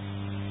kɛrɛfɛ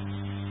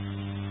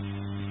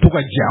to ka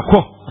jɛ a kɔ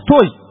a to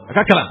yen a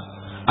ka kalan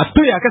a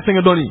to yen a ka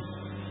sɛgɛn dɔɔnin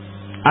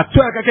a to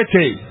yen a ka kɛ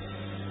cɛ ye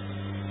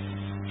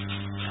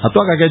a to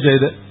a ka kɛ cɛ ye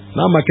dɛ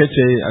n'a ma kɛ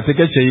cɛ ye a tɛ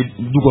kɛ cɛ ye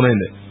du kɔnɔ yen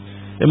dɛ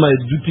e ma ye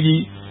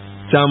dutigi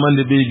caman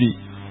de bɛ yen bi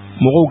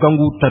mɔgɔw kan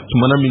k'u ta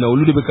tumana min na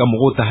olu de bɛ ka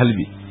mɔgɔw ta hali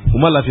bi u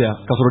ma lafiya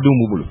k'a sɔrɔ denw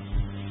b'u bolo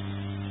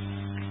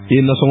i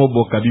ye nasɔngɔ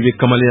bɔ kabi i bɛ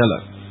kamalenya la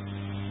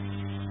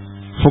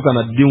fo ka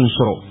na denw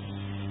sɔrɔ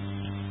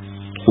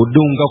o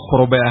denw ka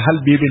kɔrɔbaya hali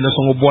bi i bɛ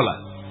nasɔngɔ bɔ la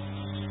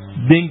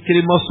den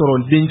kelen ma sɔrɔ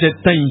dencɛ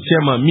tan in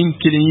cɛ ma min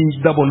kelen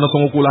y'i dabɔ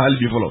nasɔngɔ ko la hali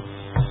bi fɔlɔ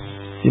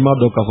i m'a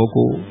dɔn k'a fɔ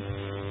ko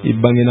i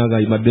bangena kan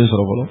i ma den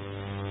sɔrɔ fɔlɔ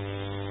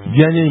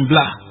diyaɲɛ in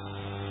bila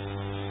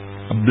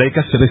a bila i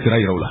ka sɛbɛ sira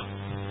yira u la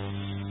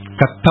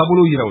ka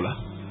taabolo yira u la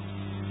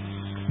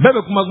bɛɛ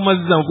bɛ kuma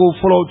sisan ko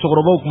fɔlɔ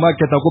cɛkɔrɔbaw tun b'a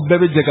kɛ tan ko bɛɛ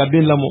bɛ jɛ ka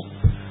den lamɔ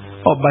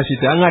baasi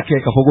tɛ an k'a kɛ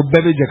k'a fɔ ko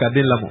bɛɛ bɛ jɛ ka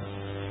den lamɔ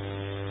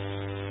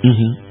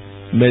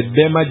mais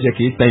bɛɛ ma jɛ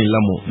k'i ta in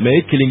lamɔ mais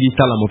e kelen k'i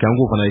ta lamɔ kɛ an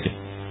k'o fana ye kɛ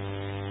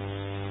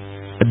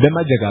bɛɛ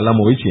ma jɛ k'a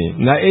lamɔ o ye tiɲɛ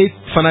nka e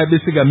fana bɛ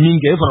se ka min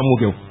kɛ e fana m'o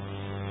kɛ o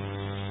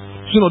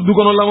sinon du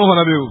kɔnɔ lamɔ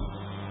fana bɛ yen o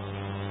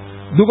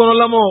du kɔnɔ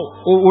lamɔ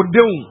o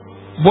denw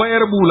bɔ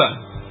heure b'u la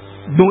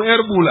don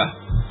heure b'u la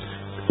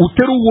u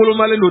teriw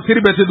wolomalen don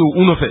teri bɛɛ tɛ don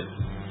u nɔfɛ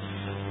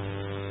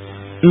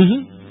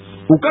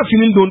u ka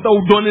fini don taw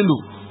dɔnnen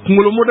don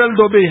kunkolo modèle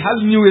dɔ bɛ yen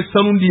hali n'i ye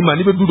sanu d'i ma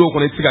n'i bɛ du dɔw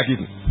kɔnɔ i tɛ se ka k'i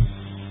kun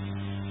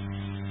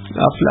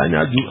a filɛ an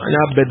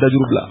y'a bɛɛ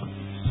dajuru bila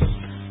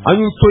an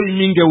y'u to yen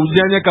min kɛ u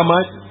diya ɲɛ kama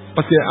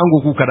parce que an ko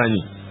k'u ka d'an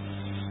ye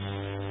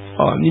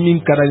ni min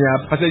ka d'an ye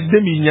parce que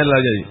den b'i ɲɛ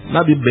lajɛ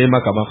n'a bɛ bɛn i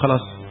ma ka ban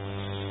khalas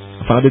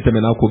a fana bɛ tɛmɛ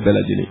n'a ko bɛɛ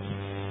lajɛlen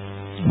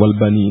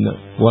walbanina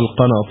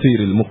walqanatir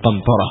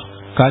almuqantara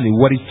k'a ni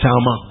wari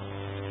caman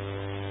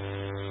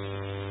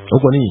o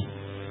kɔni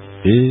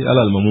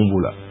ala alimamu b'u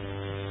la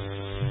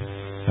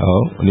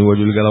ni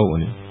wajulikɛlaw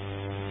kɔni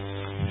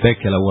bɛɛ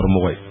kɛla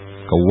warimɔgɔ ye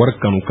ka wari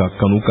kanu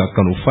ka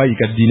kanu f'a y'i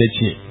ka diinɛ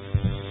tiɲɛ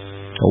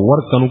ka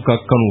wari kanu ka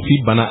kanu f'i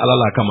bana ala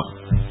la kama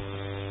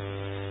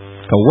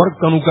ka wari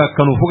kanu ka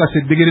kanu fo ka se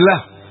degere la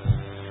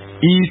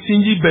i y'i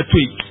sinji bɛɛ to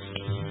yen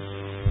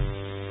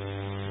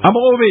a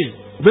mɔgɔw bɛ yen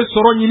u bɛ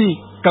sɔrɔ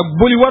ɲini ka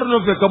boli wari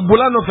nɔfɛ ka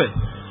bola nɔfɛ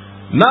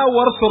n'a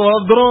wari sɔrɔla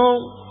dɔrɔn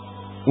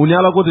u ni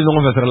ala ko tɛ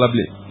ɲɔgɔn fɛ sira la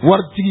bilen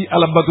waritigi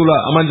alabato la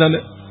a man ca dɛ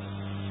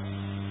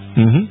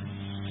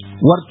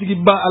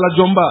waritigiba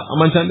alajɔnba a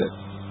man ca dɛ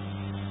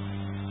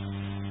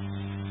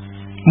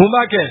mun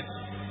b'a kɛ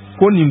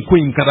ko nin ko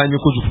in ka d'an ye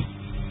kojugu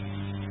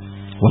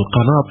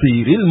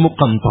walqanatir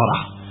almuqantara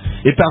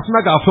et puis a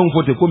fana k'a fɛnw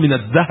fɔ ten ko min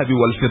adahabi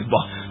walfidda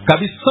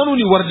kabi sanu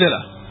ni warijɛ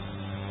la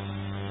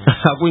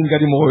a ko in ka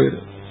di mɔgɔw ye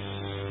dɛ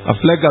a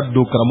filɛ ka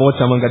don karamɔgɔ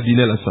caman ka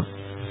diinɛ la sisan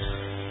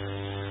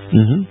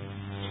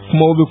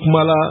kumaw bɛ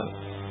kuma la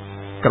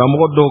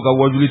karamɔgɔ dɔw ka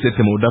wajuli tɛ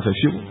tɛmɛ o da fɛ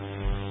fiyewu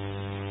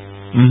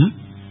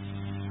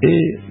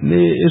ne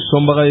e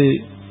sɔnbaga ye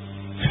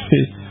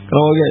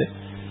Traoré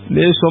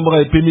ne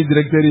somba pemi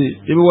directeur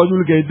e be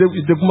wajul ke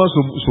ite kuma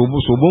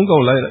so bon ka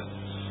wala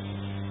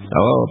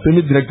awa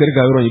pemi directeur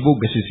ka yoro ibo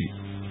gasisi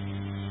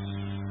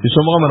e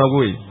somba mana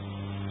goyi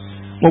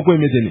mo ko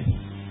meteni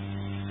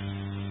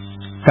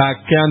ka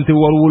ke ante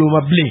warwulu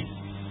mabli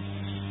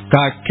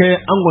ka ke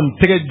angon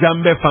tege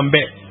jambe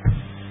fambe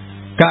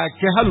ka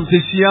ke halu te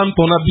siam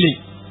tona bli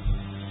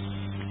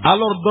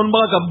alors don ba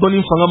ka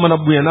doni fanga mana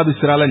buya na bi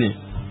sirala ni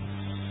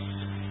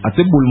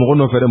ate bul mo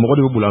no fere mo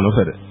de bulano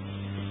fere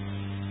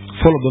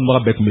folo don ba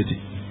bet meti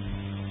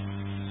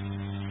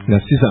na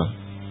sisa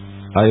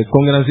ay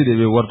kongresi de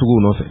be wartugo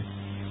no fe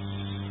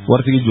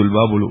wartigi jul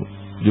babulu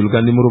jul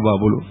kan numéro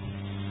babulu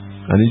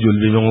ani jul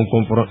be ñon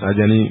confort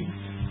ajani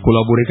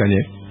collaborer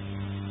kanye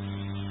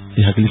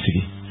i hakili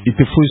sigi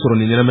ite foy soro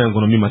ni ñana men ko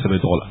mi ma sabe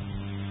tola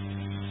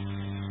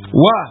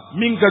wa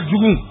min ka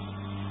jugu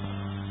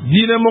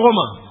dine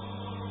mogoma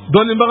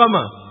doni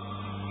bagama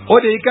o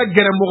de ka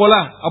gere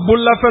mogola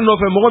abulla fe no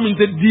fe mogo min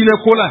te dine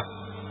kola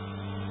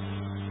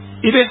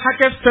ibe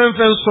hake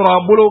fen soro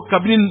abulo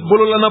kabin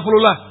bolo la nafulo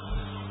la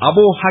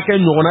abo hake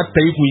nyogona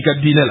tay ku ika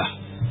dine la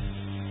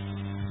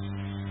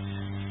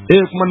e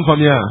kuman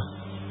famia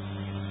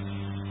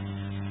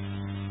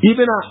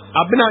ibena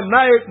abina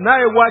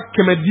nae wa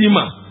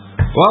kemedima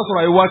wa soro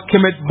ay wa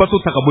kemed batu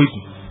takaboyku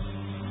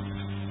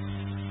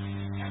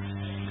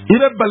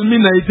ibe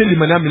balmina ite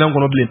limana minan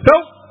kono blin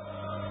taw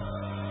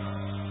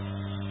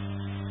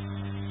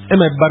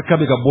ema barka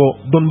be ka bo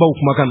don baw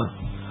kuma kana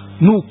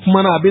nu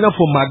kuma na abina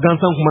fo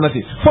magansan kuma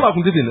nati fala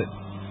kun tete ne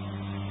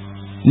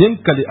nyen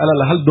kali ala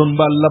la hal don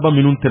ba laba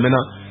minun temena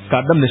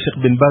ka damne Sheikh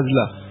bin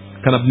Bazla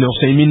kana ibn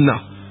Usaymin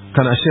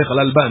kana Sheikh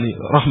Al-Albani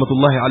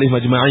rahmatullahi alayhim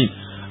ajma'in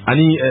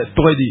ani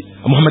Tughaydi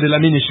Muhammad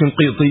Al-Amin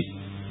Shinqiti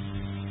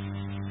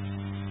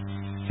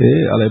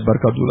ala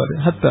barka dula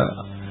hatta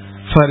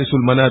فارس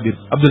المنابر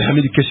عبد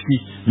الحميد الكشفي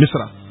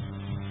مصر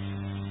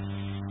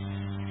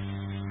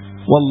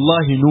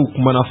والله نوك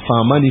من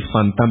فاماني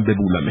فانتم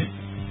ببولمه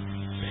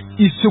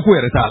isiko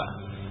eretala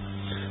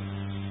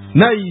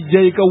nay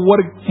jey ka war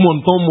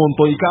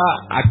monto ika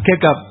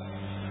akeka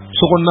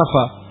sokon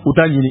nafa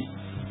utanyini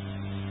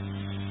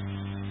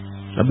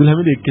Abdul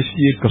Hamid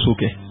keshi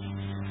kasuke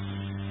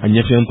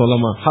anya fi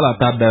antolama hala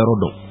ta dairo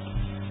do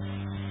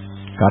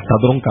ka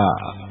tadron ka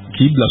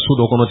kibla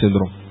sudo kono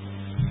tendron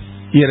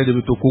yere de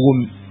to kugum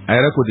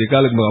ayra ko de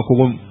kala ma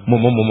kugum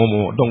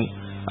mo donc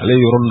ale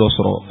yorondo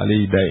soro ale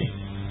day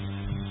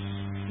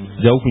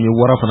jaw ku ñu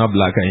wara fana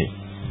blaka yi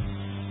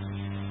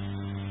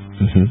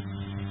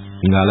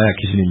ngala ya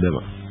kisini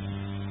mbeba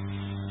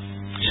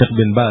Sheikh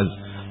bin Baz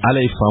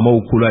alay fama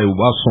kula yu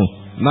ba son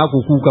na ko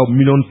ku ka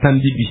million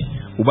tandibi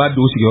u ba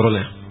do sigoro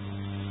la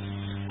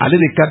ale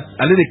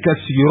de kat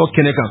sigoro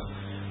keneka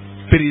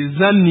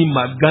président ni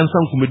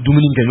magansan ku me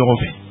dumuni nge ñoko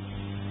fe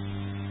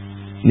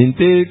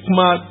ninte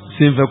kuma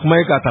senfe kuma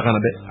ka takana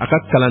de aka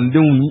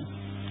kalandenw ni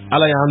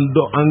ala yan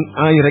do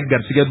an yere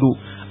gartige do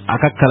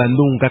aka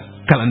kalandenw ka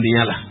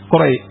kalanden la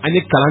koray ani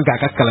kalan ka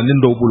aka kalanden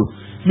do bulu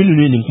minu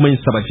ni kuma in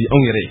sabati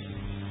on yere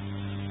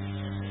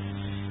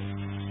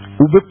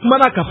ube kuma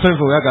na ka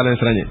fenfe ya galan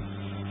sranye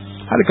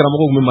hali karamo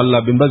ko mi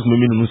malla bin baz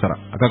minu nusara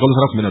aka ko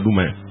sara kuma na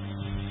duma ya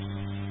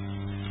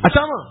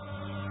atama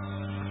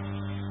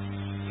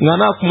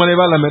ngana kuma le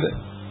bala mede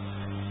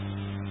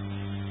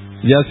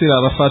Yasir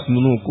Arafat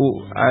nunu ko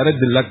ayre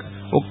dilak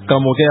o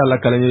kamoke ala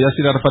kalanya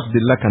Yasir Arafat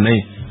dilak kanai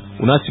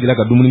una sigila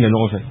ka dumuni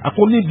ngano fe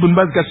akoni bin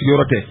baz ka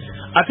sigorote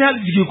ate hal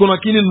jigi kono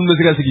kini nunu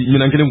siga sigi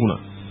minan kelen kuna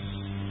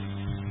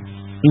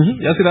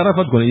Yasir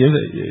Arafat kono ye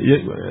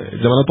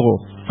jamana to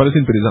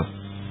Palestine président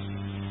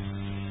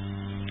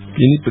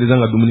kini président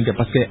ga dumuni ka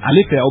parce que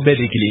ale fe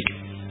obede kilik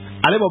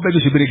ale ba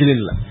obede sibire kilin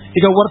la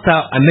ika warta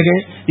annege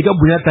ika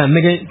bunyata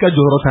annege ika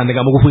jorota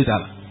annege mako fuita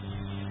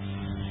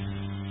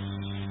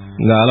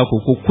nga ala ko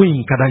kuin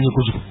kadani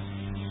ko jugo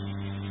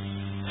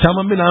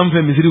chama mina am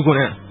fe misiri ko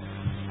ne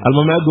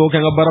almama do ka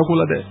nga barako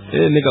la de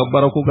ne ka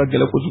barako ka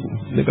gele ko jugo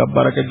ne ka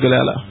baraka gele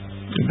ala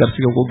garsi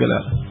ko gele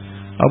ala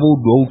abu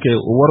do ke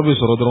o warbe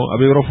soro dron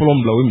abe ro folom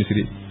la o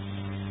misiri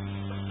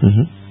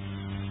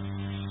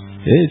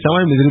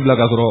chama misiri bla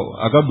ka soro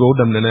aka do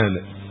dam ne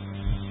ne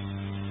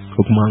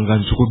ko kuma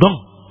ngan jugo don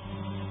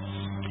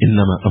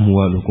innama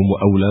amwalukum wa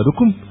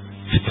auladukum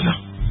fitna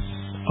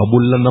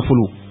abul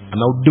lanafulu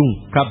anaw dum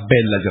ka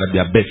bel la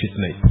jarabia be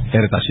fitnay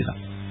erta shida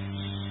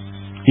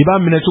iba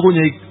mine chugo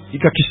nyai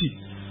ika kisi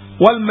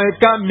wal may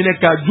ka mine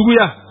ka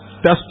juguya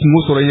tas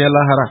musoro nya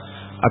lahara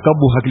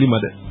akabu haklima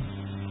de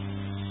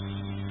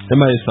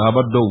ema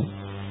sahaba do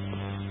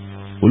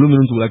ulu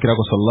minun tu lakira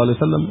ko sallallahu alaihi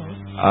wasallam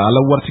ala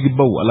wartigi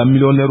baw ala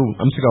millionnaire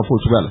am sika fo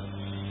tubala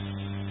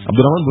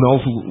Abdurrahman bin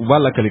Auf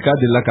wala kalika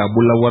de laka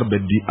bulla war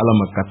beddi ala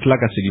makatla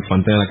ka sigi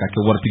fantana ka ke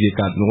wartigi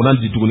ka no nan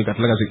di tuguni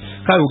katla ka sigi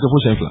ka yo ke fo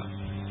senfla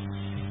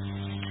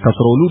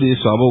kasrolu de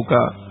sabo ka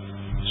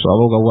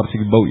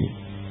wartigi bawi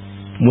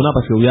muna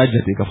parce que ya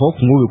jate ka fo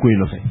ngowe ko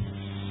ino fe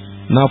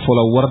na fo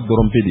la war do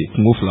rompedi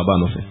ngo fla ba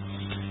no fe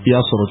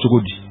ya soro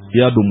chugudi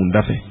ya do mun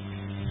dafe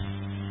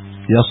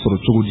ya soro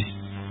chugudi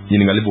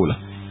yini ngali bola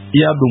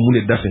ya do mun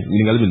dafe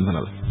yini ngali bin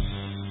fanala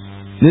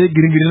ne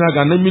giringirina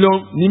ga na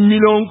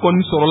million kon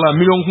sorola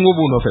million ko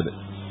bo no fede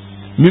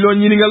million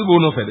nyinigal bo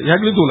no fede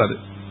yagli to la de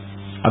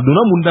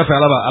aduna mun da fa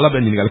ala ba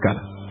nyinigal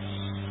kala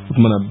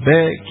mana be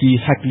ki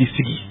hakli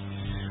sigi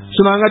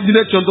suna nga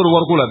dine chontor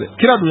war ko la de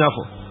kira dunya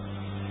fo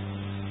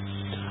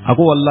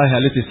ako wallahi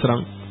alati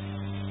sran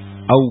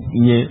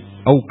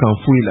au kan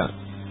fuila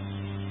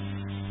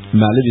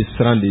male bi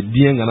sran de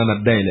bien ngana na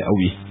daile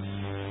awi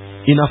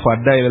ina fa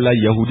daile la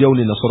yahudiya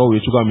ni nasara we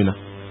tuga mina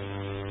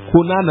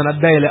ko na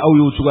daile aw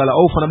yo tuga la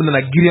aw fana bina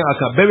na girin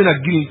aka bebe na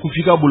girin ku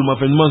fika bul ma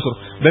fen mansor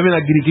bebe na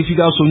girin ki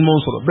fika so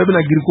mansor bebe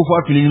na girin ku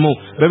fa fini mo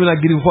bebe na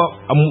girin fa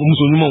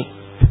muso mo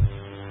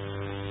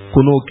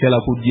kono kela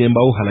ku diemba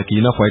o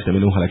halaki na fa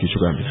itamelo halaki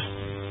tuga mina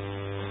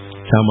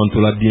chaman to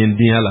la dien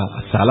ala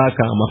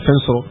salaka ma fen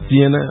so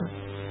diena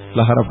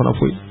la harafana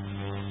foi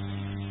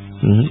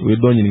we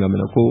doni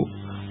ngamena ko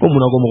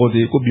muna ko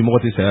mogote ko bi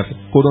mogote sayafe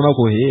ko dona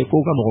ko he ko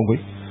ka mo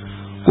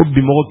ko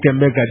bi mo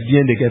kembe ka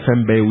dien de ke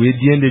fembe we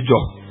dien de jo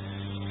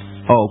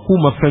ku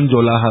ma fen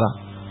jo la hara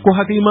ko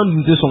hakili man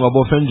dun te songa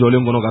bo fen jo le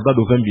ngono ka ta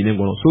do fen bine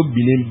ngono so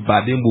bine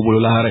baden bobolo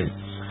la hara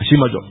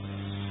ashima jo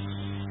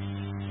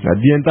na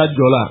dien ta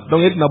jo la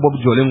donc et na bob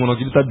jo le ngono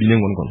ki ta bine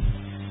ngono kono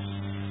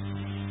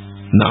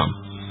naam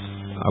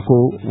ako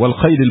wal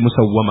khayl al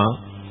musawwama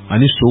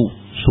ani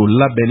so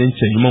la benen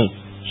chenymo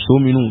so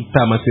minu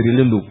ta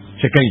maserilendo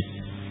chekay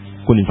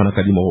koni fana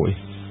kadi mo woy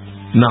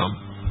naam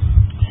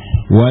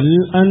wal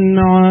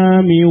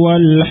an'ami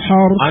wal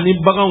harth ani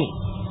bagan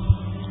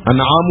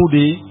an'amu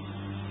de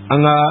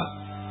anga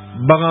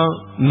bagan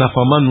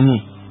nafamanu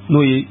no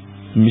ye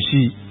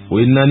misi o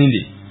nani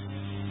de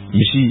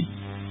misi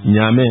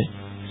nyame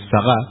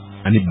saga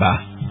ani ba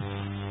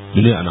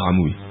dole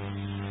an'amu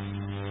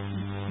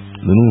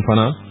nunu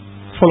fana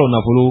folo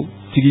nafolo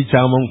tigi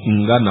chaman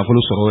kunga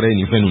nafolo sorore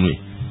ni fenunu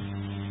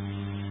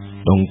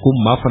donc ko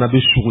ma fana be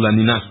sugula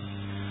nina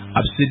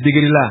abse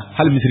degrila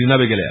hal misrina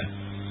be gelaya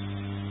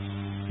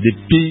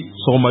depuis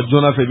soma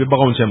jona fe be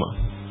bagon chema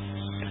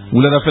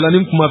wula da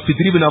felani kuma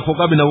fitri bina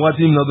foka bina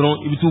wati mina dron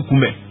ibitu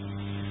kume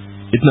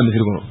itna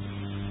misri kono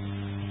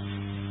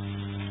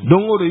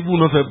dongo do ibu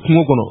no fe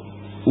kungo kono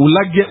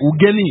ulage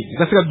ugeni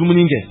kasika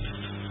dumuni nge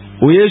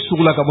oye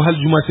sugula ka hal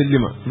juma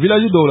selima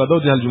village dawla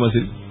dawdi hal juma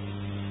sel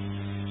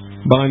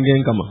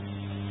bangen kama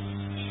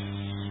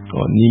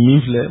ni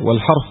minfle wal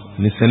harf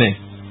ni sene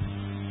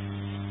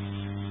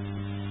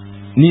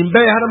ni mbe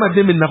harama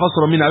demin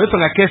nafasoro mina be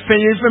fanga ke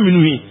fenye fe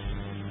minuhi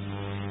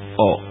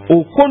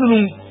o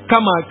konunu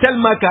kama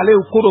tellement kale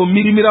ko do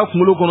mirimira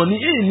kungulo kono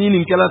ni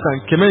ni kala tan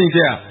kemen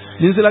ya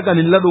ni sila kan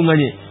ni lado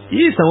nganye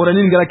sawara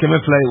ni ngala kemen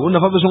fly o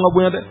nafa be songa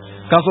bonya de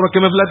ka soro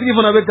kemen fly tigi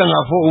fana be kan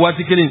afo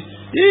wati kelin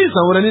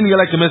sawara ni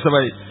ngala kemen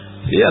sabai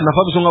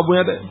nafa be songa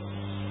bonya de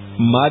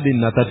madin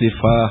natati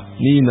fa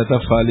ni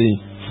natafali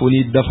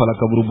foni dafala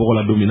kaburu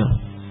bogola domina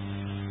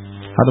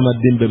hadama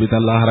dembe be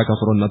Allah haraka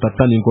soro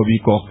natatani ko bi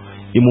ko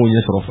imo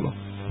nyesoro folo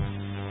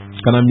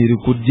kana miri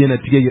ko jena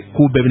tige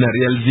ko be na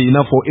réaliser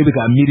ina fo e be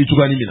ka miri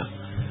tugani mina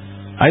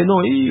ay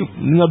no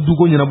nga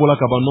dugo nyina bola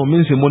ka ba no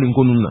men se moni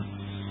ko nunna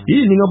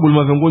ni nga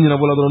bulma fe ngo nyina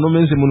bola do no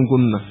men se moni ko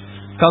nunna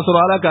ka soro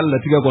ala ka Allah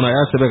tiga ko na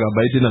ya sebe ka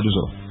bayti na du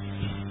soro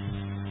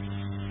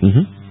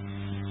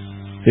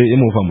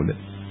mo famule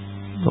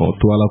no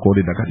to ala ko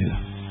de dakatila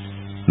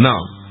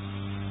naam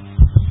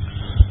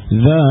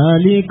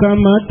ذلك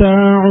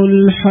متاع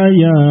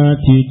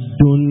الحياة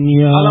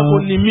الدنيا ala ko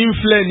ni min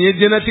fle ni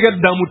jena tiga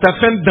damu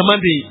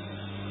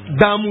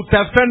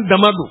ta fen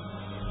damado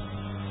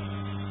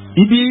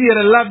ibi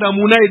yere la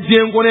damu na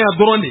jen ko ne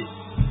adronde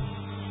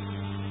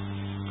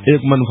e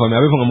kuma no fami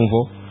abe fanga mo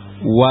fo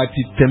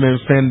wati temen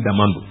fen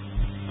damando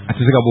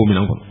ati sika bo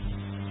minan ko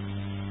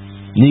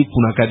ni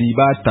kuna kadi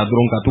ba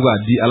tadron ka tuga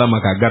di ala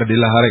maka garde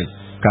la hare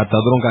ka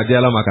tadron ka di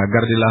ala maka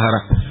garde la hara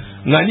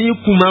ngani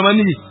kuma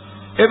mani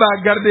e ba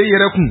garde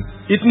yere kun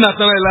itna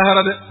tana la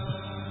hara de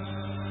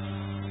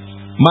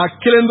ma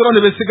kelen dron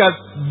de be sika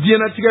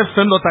diena tiga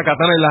fendo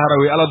takatana la hara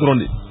we ala dron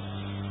de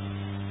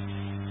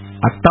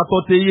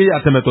atatote ye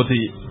atemetote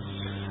ye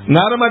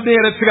ngara ma de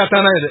yere tiga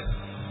tana de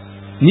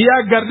ni ya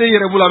garde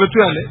yere bula be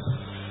tuyande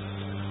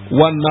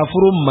wan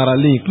nafuru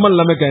marali kuma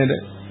lame kayende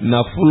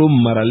nafulu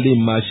marali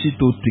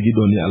mashito tigi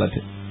doni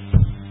alate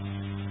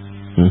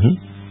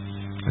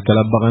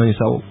akala bagan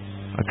isaw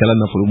akala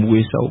nafulu muwe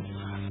isaw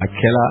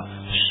akala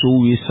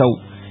sou isaw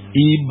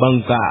i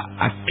banka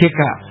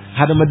akeka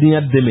hadama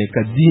dinya deme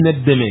ka dina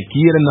deme ki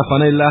yere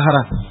nafana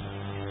ilahara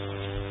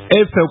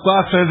e fe ko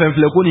afen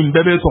fle ko ni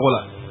mbebe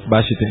tokola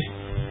bashite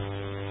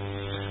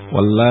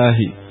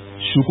wallahi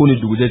shukuni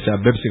duguje cha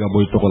bebsi ka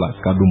boy tokola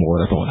ka dum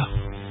gore tokola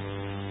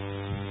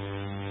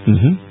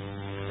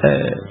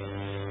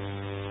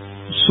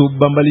so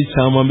bambali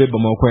chama be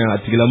bama ko ya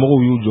atigila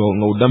mo yu jo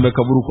ngaw dambe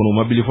kaburu kono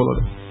mabili folo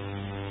de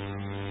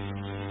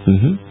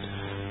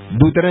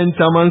du terrain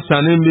chaman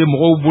sanen be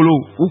mo bolo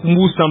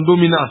ukumbu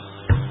sandomina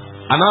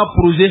ana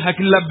projet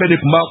hakilla be de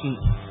kumbaku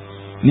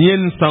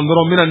nien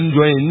sandro mina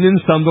njoye nien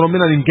sandro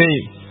mina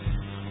ninken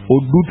o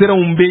du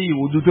terrain umbe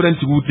o du terrain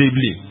tigu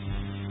tebli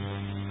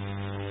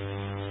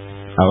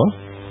awo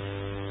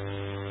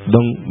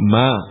donc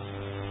ma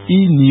i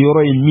ni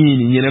yoro e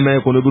mini nyene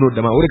ko no biro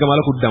dama wori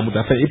kamala ko damu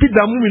ta fe e pi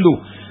damu min do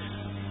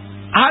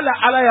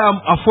ala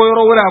ya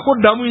afoyoro wora ko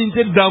damu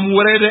inte damu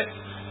wore de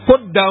ko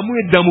damu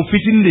e damu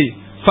fitinde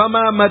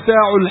fama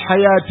mata'ul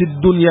hayati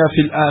ad-dunya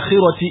fil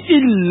akhirati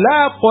illa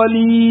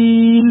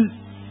qalil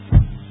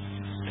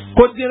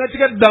ko dina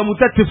tika damu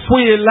ta te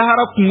foye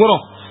lahara kungoro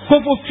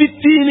ko fo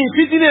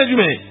fitine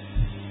jume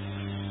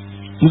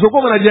muso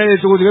ko mana jaye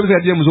to ko diga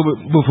bisa jaye muso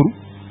bo furu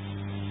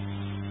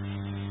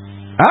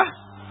ha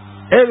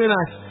ebena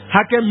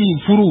hakami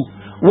furu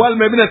wal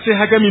mebina se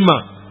hakami ma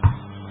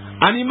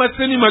ani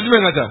maseni majume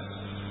ngata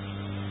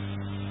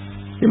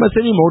ima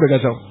seni ma daga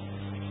taw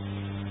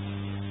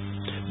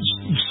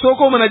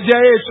soko mana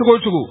jaye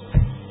chugo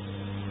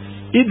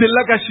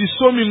idilla ka si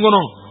somi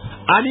ngono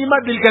ani ma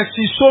dil ka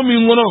si somi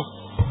ngono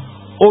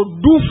o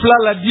du fla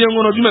la die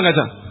ngono jume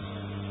ngata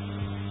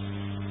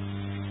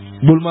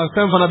bulma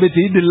kan fana beti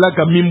idilla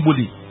ka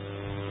mimbuli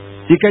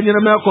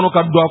ikanyina ma kono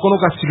ka do kono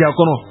ka siga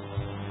kono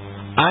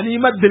ani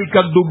ma dil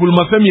ka do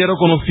bulma fam yera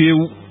kono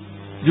fewu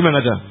jume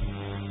ngata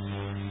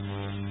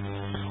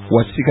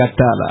wasika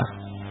tala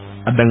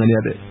adangani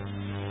ade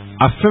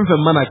afenfe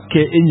mana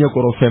ke enye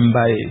koro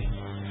fembaye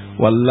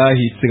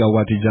wallahi siga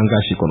wati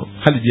jangashi kono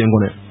hali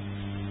jengone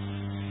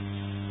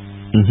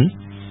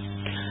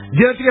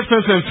jena tige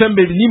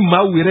fembe ni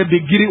mawire be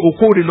giri o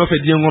ko de no fe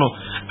jengono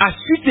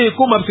asite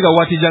ko ma siga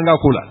wati janga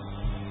kula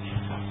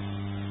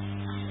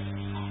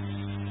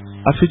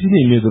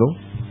afitini medro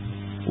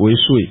o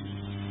esui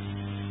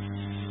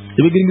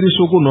ebe giri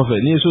so ko no fe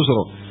ni so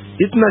soro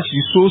itna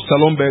shi so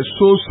salon be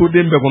so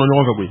dembe kono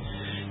no fe boy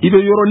ibe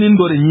yoro ni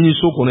ndore ni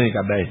so kono e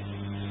kadaye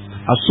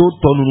aso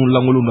tonunu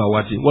langolu na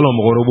wati wala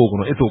mo goro bo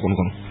kono eto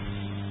kono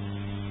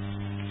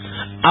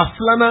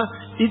aflana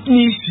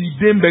itni si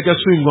dembe ga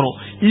so ngono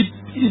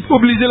it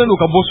obligé la no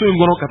ka bo so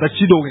ngono kata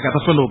chido ke kata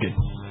sondo ke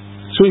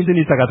so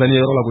inteni takata ni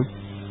yoro la boy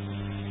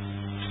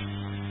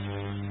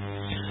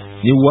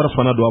ni war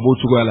fana do abo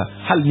tugo ala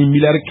hal ni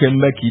milar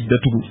kemba ki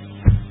datugu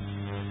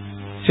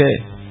che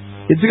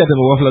itika te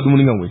mo wafla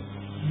dumuni ngam boy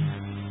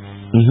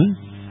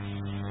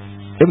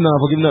ibna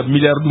fagina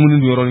milliard dumuni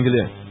ndu yoro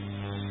ngile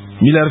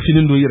milliard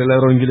finin do yere la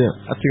yoro ngile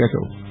atika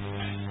taw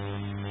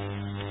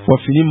wa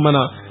finin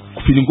mana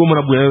finin ko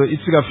mana buya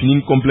itika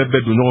finin complet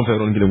be do non fa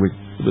yoro ngile boy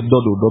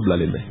do dobla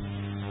lembe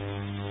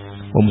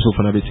o muso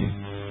fana beti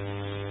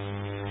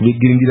ni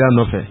giringira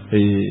no fe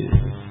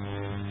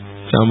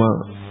chama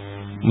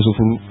muso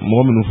furu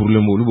mo minu furu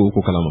lembo lu bo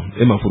ko kalama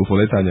e ma furu fo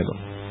la tanya do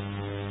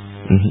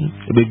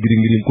be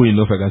giringiri ko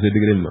ino fa ga se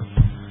digren ma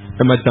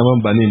e ma chama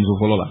bani muso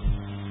fo la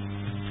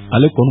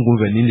ale kon go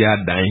veni ya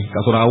dai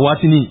ka sura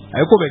wati ni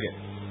ay ko bege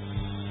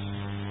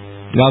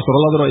ga sura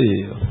la dro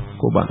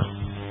ko bana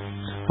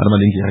arma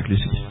linki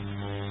haklisi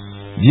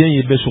bien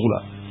yi be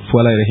sugula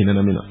fo la rehina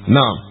na mina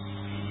naam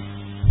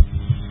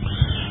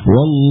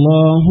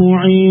wallahu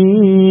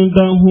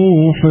indahu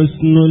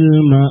husnul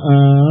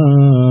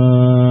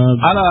ma'ab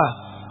ala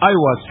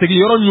aywa segi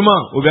yoro nyuma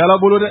o be ala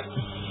bolo de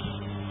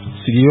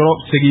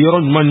segi yoro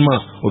nyuma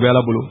o be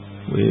ala bolo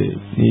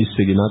ni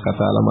segi na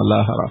kata ala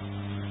malahara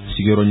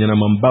sigero nyana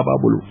man baba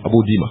bulu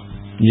abu dima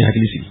ni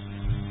haklisi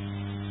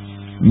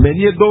men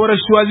ye do wara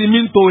choisi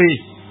min toé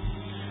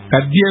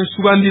ka bien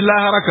sugandi la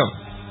harakam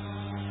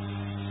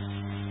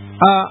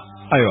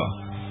aywa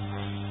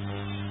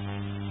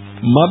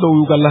mado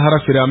yu kala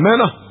harafira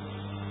mena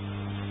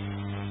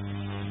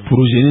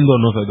projet ni do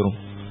no fedro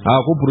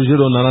ko projet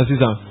do nana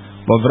sisa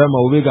ba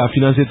vraiment obega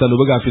financer tan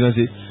obega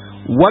financer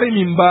wari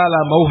min bala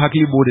maw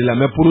hakli bode la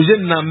mais projet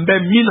nambe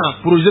mina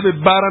projet be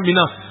bara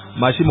mina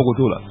machi mo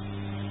gotola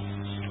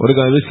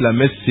organe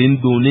islamé c'est une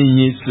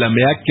donnée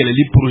islamé à quel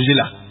est projet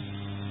là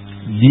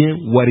bien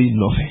wari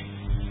nofe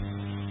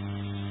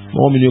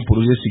mo mi ne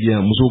projet sigia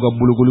muso ka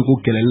bulu ko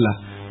kelela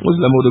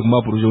muslimo de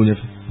ma projet o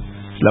nefe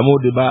islamo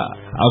de ba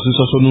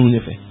association no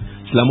nefe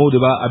islamo de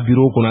ba a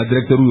bureau ko na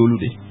directeur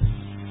yolude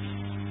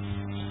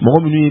mo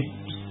mi ni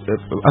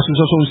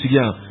association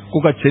sigia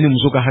ko ka teni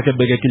muso ka hake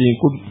bega kilin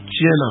ko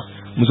tiena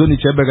muso ni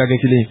chebe ga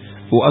kilin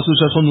o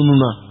association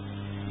nuna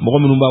mo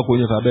mi no ba ko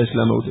nefa ba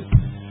islamo de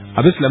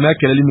abis lamaya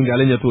kelali min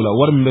galanya tola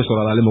war min be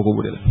soro ala mako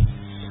budela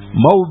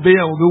mawbe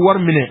ya obe war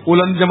mine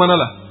ulan jamana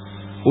la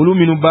ulu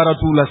minu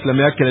baratu la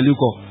lamaya kelali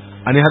ko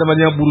ani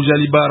harmaniya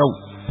burjali baraw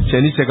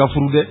cheni se ka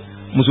furude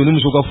musoni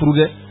muso ka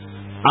furude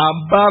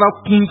abara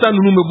kunta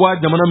nunu me bo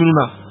jamana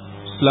minuna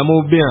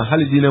islamo be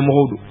hali dine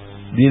mohodu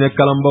dine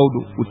kalambawdu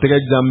u tege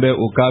jambe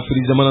o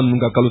kafiri jamana nun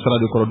ka kalu sara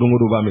de ko dongo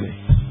do bamine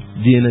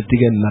dine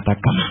tigen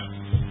natakama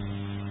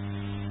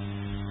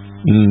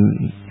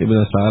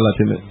ibn sa'ala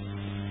teme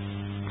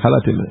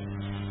halate me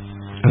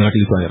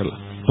anakili to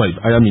ayarla طيب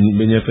aya min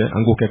benye fe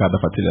ango ke ka da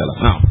fatile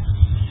la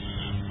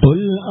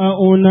قل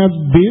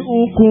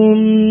أنبئكم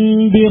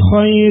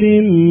بخير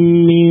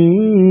من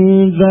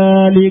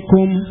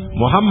ذلكم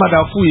محمد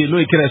أفوي لو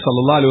يكره صلى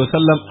الله عليه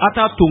وسلم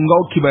أتا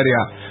تونغاو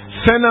كباريا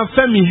فنا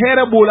فمي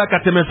هربولا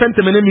كتم فنت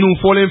من منو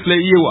فولين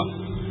فليوا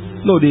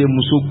لو دي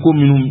مسوكو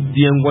منو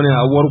ديانغوني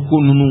أوركو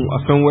نونو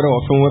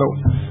أفنورا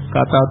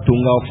كتا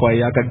تونغاو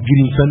فايا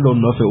كجرين فندو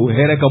نوفي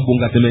وهركا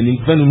بونغا تمنين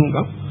فنو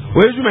نونغا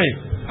ويجمعي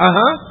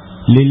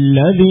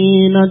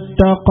للذين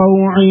اتقوا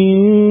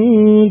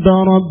عند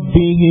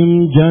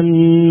ربهم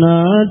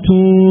جنات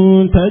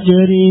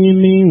تجري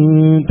من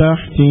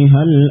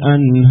تحتها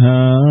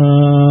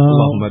الأنهار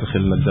اللهم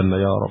ادخلنا الجنة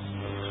يا رب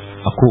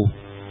أكو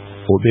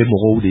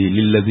وبمغودي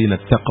للذين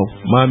اتقوا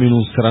ما من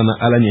سرنا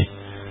ألني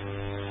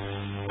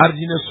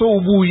أرجنا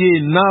صوبوي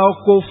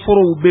ناكو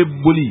فرو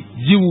ببولي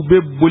جيو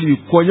ببولي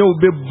كونيو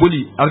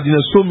ببولي أرجنا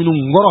صو من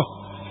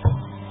غرف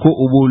ko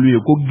oboluye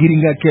ko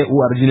giringa ke o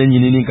arjina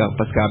nyini ka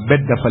parce que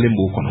bedda falen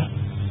bo kono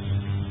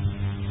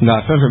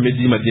nga fa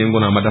meddi ma diengo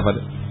na madafa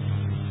de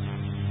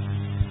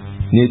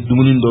ni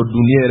dumunin do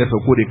duniya refa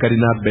ko de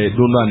karina be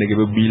do ndo ande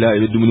be bila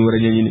be dumuni wara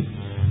nyini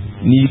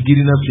ni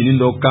girina finin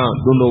do kan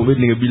do ndo be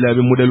ne bila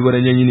be model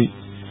wara nyini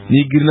ni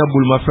girina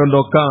bul ma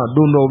fendo kan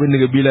do ndo be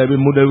ne bila be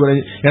model wara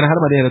yana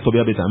harma de to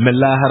be beta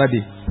mella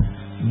harade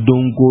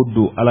dongo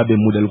do ala be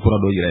model kura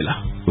do yirela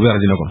o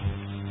arjina ko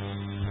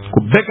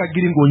beka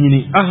giringo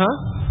nyini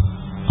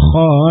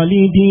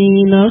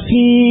خالدين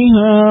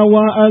فيها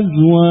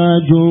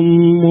وأزواج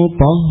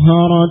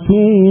مطهرة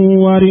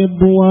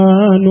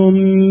ورضوان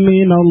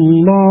من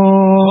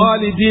الله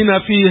خالدين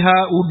فيها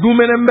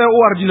ودومن مبه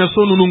وارجنا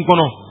سونون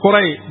كونو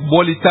كوراي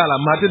بولي تالا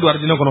ماتي دو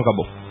ارجنا كونو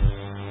كابو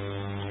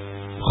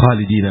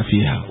خالدين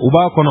فيها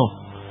وبا كونو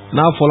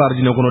نا فول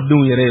ارجنا كونو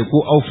دون يري كو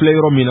او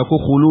فليرو مينا كو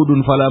خلود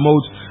فلا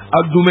موت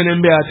ادومن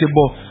مبه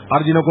اتبو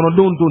ارجنا كونو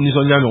دون تو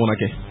نيسو نيامي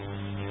كوناكي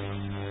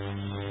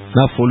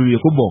نا فولو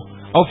يكو بو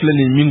ofle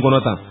ni mingono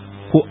tan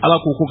ko ala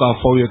ko ka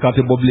fawye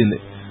kate boblinde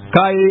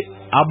kay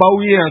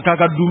abawiya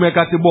kaka dume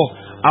kate bo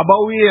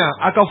abawiya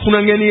aka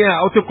funangeniya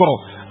awte koro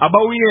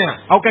abawiya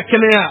awka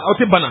keneya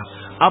awte bana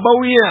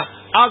abawiya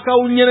aka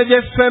unyene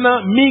je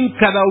fena min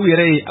kada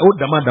wire o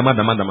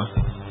dama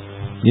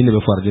yinde be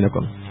farjine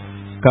kon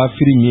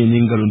kafiri nyi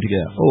ningalu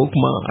ndiga o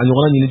kuma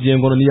anyogona nyi je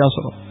ngono ni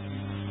yasoro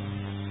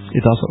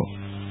ita soro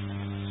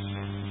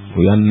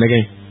o yan nege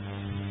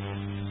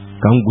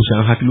kan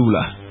gushan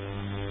haklula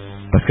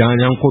parce que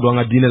anyan ko do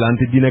nga dine la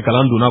anti dine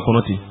kalandu na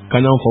konoti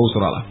kanyan fa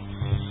usrala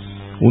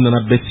unana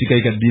betti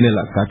kay ka dine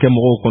la ka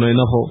kemo kono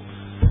ina fo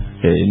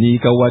ni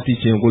ka wati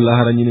cien ko la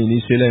harani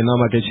ni sele na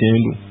ma ke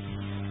ciendu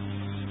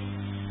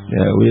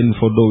wen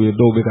fo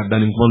do be ka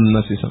danin kon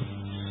na sisa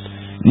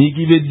ni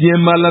gi be dien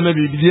mala me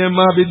be dien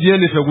ma be dien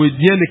ne fe go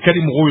dien ne kadi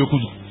mo yo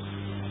kuzu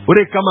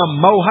ore kama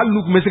maw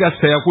halu ko mesika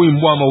saya ko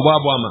imbo ama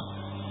ubabo ama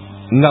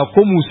nga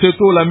ko mu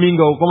seto la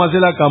minga o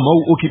commencer la ka maw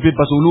occuper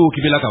parce que lu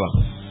occuper la ka ba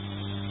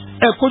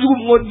ko jugu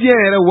mo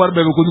diere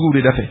warbe ko jugu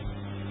de dafe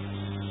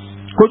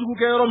ko jugu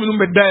ke yoro minum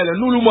be dayela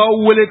nulu ma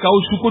wole ka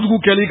su ko jugu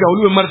keli ka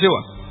ulu be marché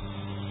wa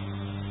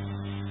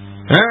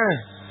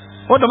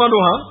o demando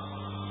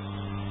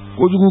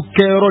ko jugu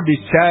ke yoro de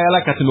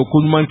chayala katino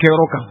ko man ke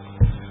yoro kan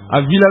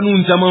a villa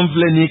nun chaman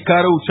fle ni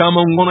karo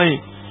chaman ngonay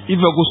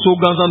ifa ko so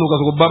ganzano ka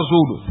ko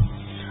barsodo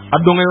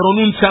adonga yoro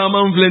nun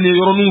chaman fle ni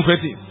yoro nun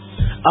feti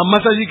a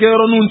masaji ke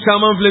yoro nun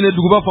chaman fle ni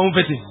duguba fam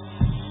feti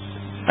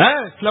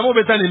slamo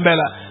betani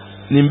mbela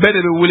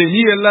nimbede be wule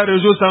ni yalla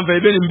réseau sans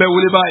fait be nimbe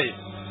wule bae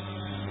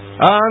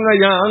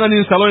anga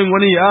ni salon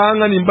ngoni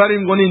anga ni bari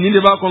ngoni ni de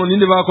ba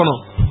kono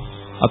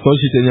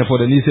atoshi tenya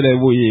fode ni sele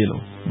bo yeno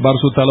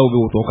barso talaw be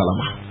woto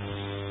kalama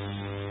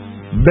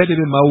bede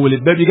be mawule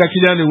bebe ga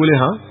kiliane wule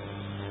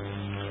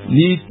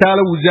ni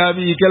tala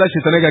ujabi kala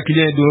shetane ga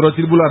kiliane do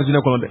rotir bulu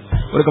arjina kono de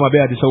ore kama be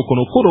adi saw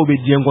kono ko do be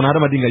diengo na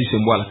hada dinga yise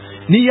mbwala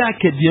ni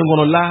yake diengo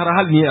no lahara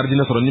hal ni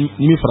arjina soro ni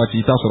mi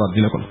farati ta soro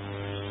arjina kono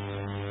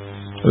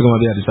kama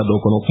be adi sado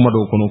kono kuma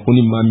do kono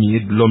kuni mami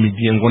lomi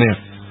bien gone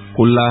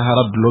kulla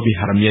harab lobi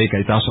haramiyai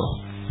kay taso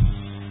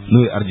no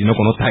arjina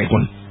kono tay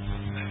kon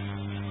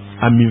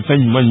amin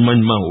fany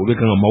man ma o be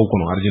kan maw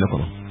kono arjina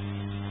kono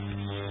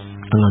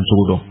angan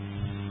tugo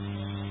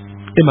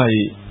e mai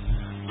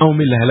aw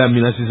mi la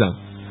min asisa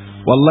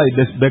wallahi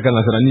bes be kan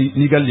asara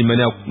ni gal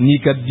limani ni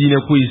ka dine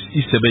ko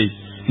isebe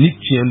ni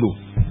tiendo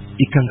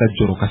ikanga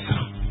joro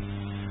kasara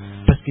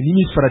parce que ni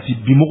mi farati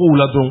bi mo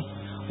wala don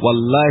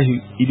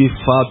wallahi ibe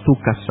fatu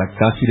kasa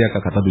kafiri aka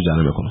kata du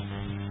janame kono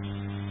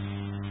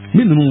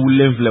min nu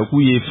wulen fla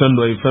ku ye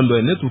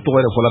fendo ne tu to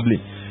re folable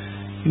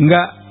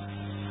nga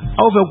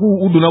aw fe ku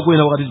uduna ko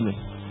ina wakati me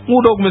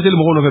mu do ko mesel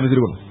mo kono fe mesel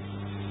kono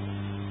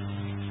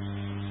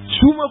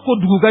suma ko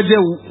dugu ka je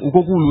ko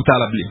ku lu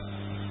talable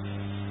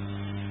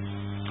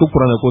ko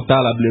qur'an ko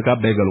talable ka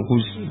be galo ku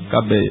ka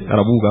be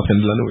arabu ka fen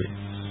la no we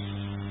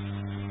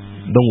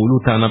donc lu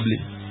tanable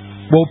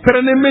bo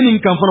prene menin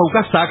kan fana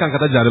ka sa kan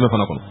kata janame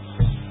fana kono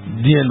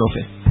dien no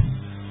fe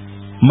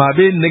ma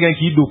be nega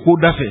ki do ko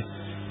dafe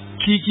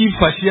ki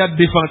fashia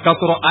defan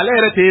katoro ala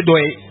rete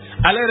doye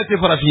ala rete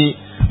farafi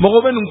mo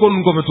go ben ko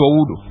nun ko fe to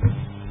wudo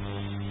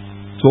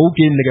to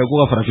ke nega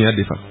ko farafi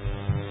defa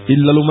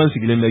illa lu man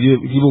sigile me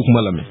gi bo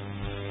kuma lame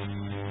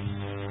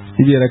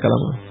ibi era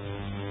kalama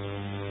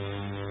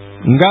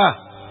nga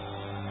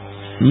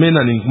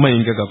mena ni kuma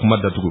inga ka kuma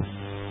datugo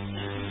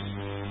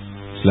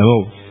lamo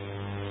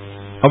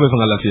abe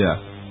fanga lafiya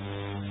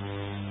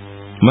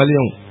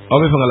malion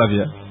abe fanga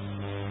lafiya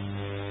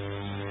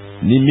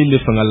ni min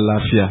fanga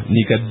lafiya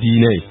ni ka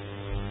dine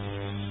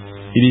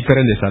ibi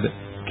perende sade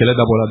kele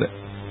da bola de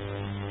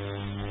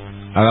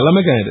ala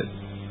lamɛ ka yɛrɛ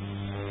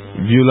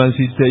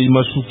violence tɛ i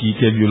ma su k'i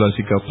kɛ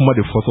violence ka kuma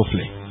de fɔtɔ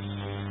filɛ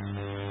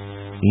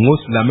n ko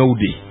silamɛw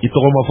de i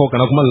tɔgɔ ma fɔ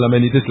kana kuma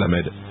lamɛn n'i tɛ silamɛ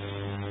dɛ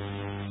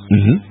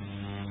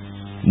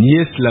n'i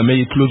ye silamɛ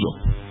i tulo jɔ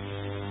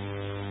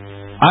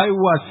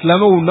ayiwa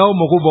silamɛw n'aw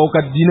mago b'aw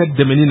ka diinɛ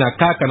dɛmɛni na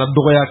k'a kana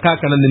dɔgɔya k'a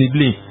kana nɛni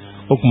bilen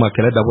o kuma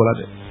kɛlɛ dabɔ la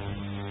dɛ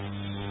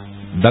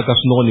da ka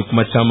sunɔgɔ ni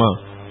kuma caman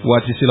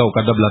waati sera u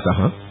ka dabila ta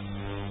han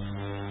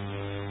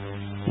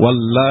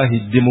wallahi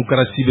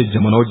démocratie bɛ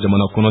jamana o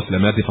jamana kɔnɔ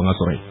silamɛya tɛ fanga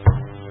sɔrɔ yen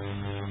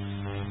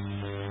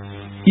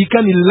i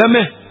ka nin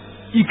lamɛn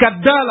i ka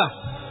da la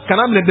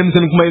kana minɛ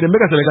denmisɛnnin kuma ye dɛ n bɛ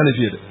ka sɛbɛn kan de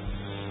f'i ye dɛ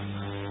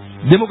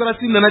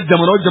démocratie nana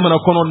jamana o jamana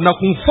kɔnɔ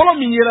nakun fɔlɔ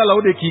min yera la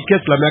o de k'i kɛ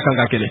silamɛya kan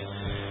ka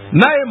kɛlɛ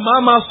n'a ye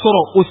maa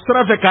sɔrɔ o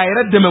sira fɛ k'a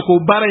yɛrɛ dɛmɛ k'o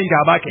baara in kɛ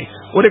a b'a kɛ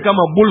o de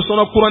kama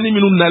bolisɔnna kurani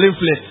minnu nalen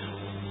filɛ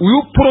u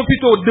y'u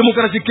profité o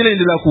démocratie kelen in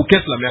de la k'u kɛ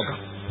silamɛya kan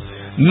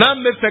n'an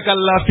bɛ fɛ ka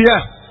lafiya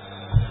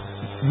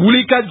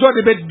wulikajɔ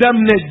de bɛ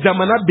daminɛ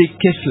jamana bɛ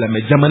kɛ silamɛ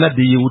jamana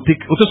de ye o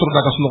tɛ sɔrɔ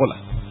da ka sunɔgɔ la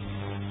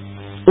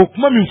o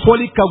kuma min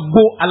fɔli ka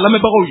go a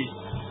lamɛnbagaw ye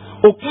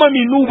o kuma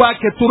min n'u b'a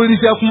kɛ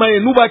terroriste kuma ye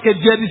n'u b'a kɛ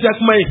djihadiste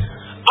kuma ye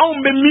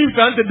anw bɛ min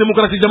fɛ an tɛ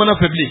démocratie jamana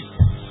fɛ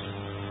bilen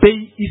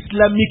pays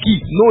islamique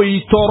n'o y'i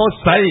tɔɔrɔ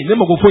sa ye ne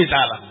mago foyi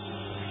t'a la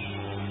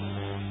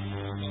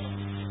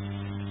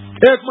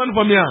kuma nin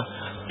faamuya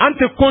an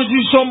tɛ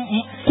constitution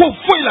ko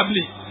foyi la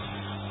bilen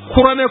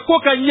kuranɛ ko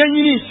ka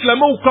ɲɛɲini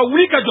silamɛw ka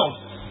wuli ka jɔ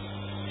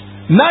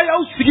n'a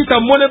y'aw sigi ka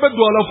mɔnɛ bɛ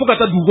don a la fo ka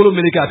taa dugukolo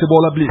meleke a tɛ bɔ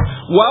aw la bilen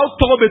wa aw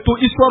tɔgɔ bɛ to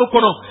histoire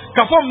kɔnɔ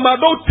k'a fɔ maa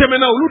dɔw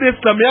tɛmɛna olu de ye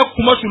silamɛya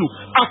kumasulu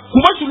a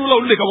kumasulu la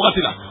olu de ka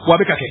wagati la wa a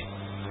bɛ ka kɛ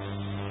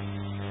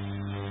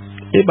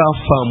e b'a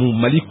faamu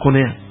Mali kɔnɔ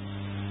yan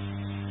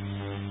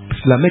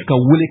silamɛ ka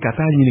wele ka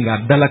taa ɲininka a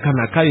dalakan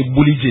na k'a ye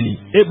boli jeni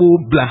e b'o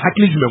bila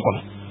hakili jumɛn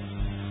kɔnɔ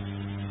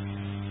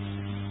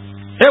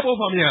e b'o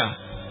faamuya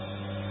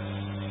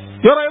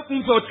yɔrɔ e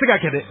kun fɛ o tɛ se ka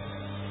kɛ dɛ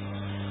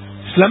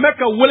silamɛ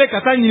ka wele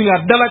ka taa ɲininka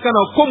a dalakan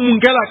na ko mun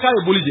kɛra k'a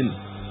ye boli jeni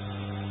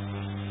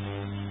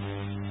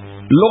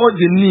lɔgɔ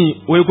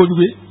jenini o ye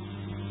kojugu ye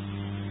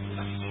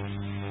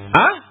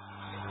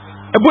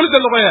boli tɛ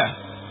lɔgɔ ye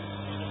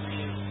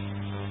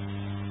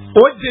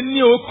o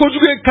jenini o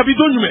kojugu ye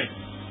kabidon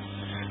jumɛn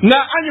nka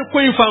an ye ko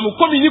in faamu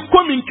komi ni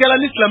ko min kɛra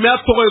ni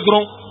silamɛya tɔgɔ ye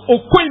dɔrɔn o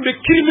ko in bɛ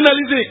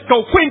criminaliser ka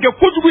o ko in kɛ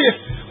kojugu ye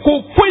k'o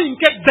ko in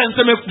kɛ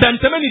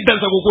dantɛmɛ ni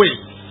dansagoko ye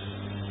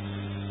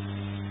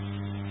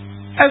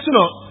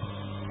sinon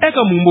e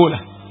ka mun b'o la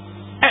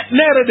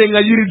ne yɛrɛ de n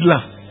ka yiri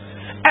dilan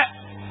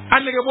a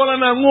negebɔla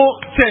na n ko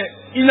cɛ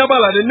i ɲɛ b'a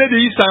la dɛ ne de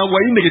y'i san wa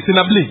i nege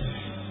tɛna bilen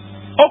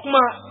o kuma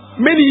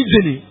n bɛ n'i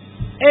jeni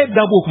e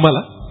da b'o kuma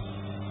la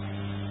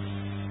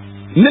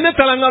ni ne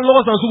taara n ka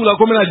lɔgɔ san sugu la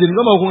ko n bɛna jeni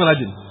n ko n kana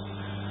jeni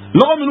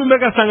lɔgɔ minnu bɛ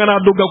ka san ka na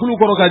don gakulu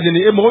kɔrɔ ka jeni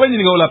mɔgɔ bɛ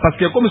ɲininka o la parce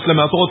que komi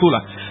silamɛya tɔgɔ t'o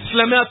la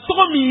silamɛya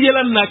tɔgɔ min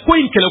yela na ko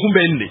in kɛlɛkun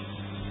bɛ nin de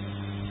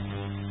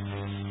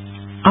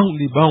anw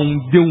de b'anw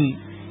denw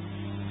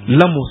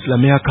lamɔ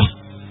silamɛya kan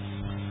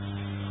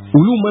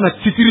olu mana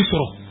titiri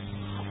sɔrɔ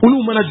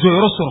olu mana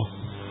jɔyɔrɔ sɔrɔ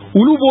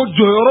olu b'o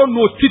jɔyɔrɔ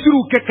n'o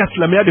titiriw kɛ ka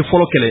silamɛya de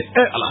fɔlɔ kɛlɛ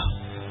ala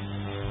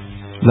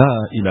la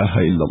ilaha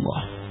illallah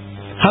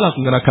hala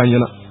kun kana kan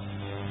ɲɛna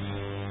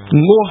n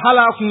ko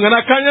hala kun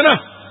kana kan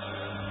ɲɛna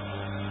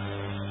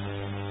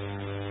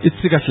i tɛ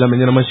se ka silamɛ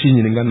ɲɛnama si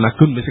ɲininka na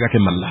ko nin bɛ se ka kɛ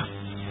Mali la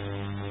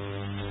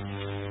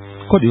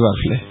Côte d'Ivoire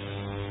filɛ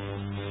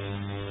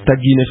ta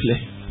Guinée filɛ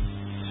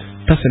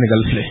ta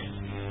Sénégal filɛ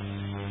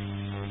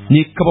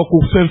ni kabako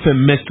fɛn fɛn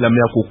mɛn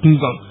silamɛya ko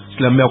kunkan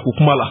silamɛya ko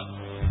kuma la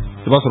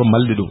i b'a sɔrɔ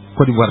Mali de don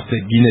Côte d'Ivoire tɛ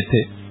Guinée tɛ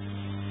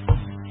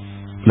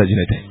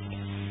Lajinɛ tɛ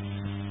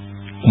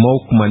kuma o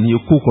kuma n'i ye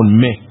ko kɔni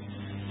mɛn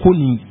ko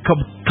nin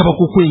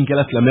kabako ko in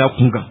kɛra silamɛya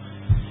kunkan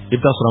i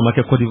bɛ taa sɔrɔ a ma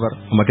kɛ Côte d'Ivoire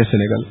a ma kɛ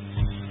Sénégal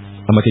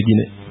a ma kɛ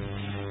Guinée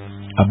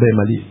a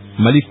bɛɛ ye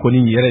Mali kɔni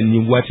yɛrɛ ni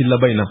waati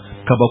laban in na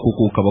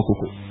kabako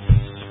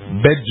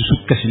bɛɛ dusu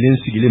kasilen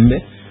sigilen bɛ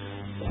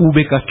k'u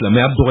bɛ ka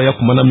silamɛya dɔgɔya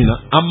kumana min na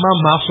an ma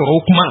maa sɔrɔ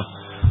o kuma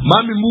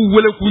maa min b'u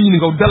wele k'u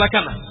ɲininka o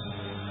dalakan na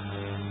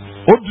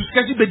o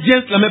dusukasi bɛ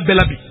diɲɛ silamɛ bɛɛ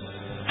la bi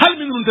hali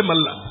minnu tɛ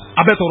Mali la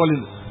a bɛɛ tɔɔrɔlen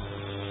don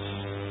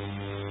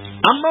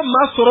an ma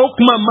maa sɔrɔ o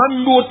kuma maa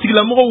min b'o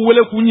tigilamɔgɔw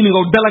wele k'u ɲininka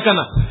o dalakan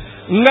na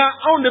nka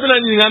anw de bɛna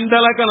ɲininka an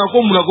dalakan na ko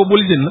munna ko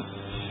boli jeni na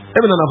e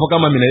bɛna n'a fɔ k'a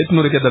ma minɛ e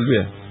tɛn'o de kɛ dalu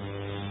ye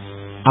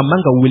a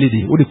man ka wele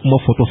de o de kuma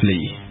fɔtɔ filɛ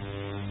ye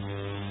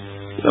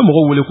i bɛ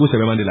mɔgɔw wele k'u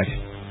sɛbɛnman de la kɛ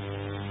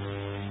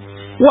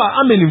wa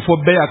an bɛ nin fɔ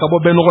bɛɛ ye a ka bɔ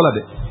bɛɛ nɔgɔ la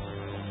dɛ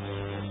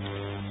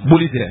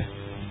boli tɛ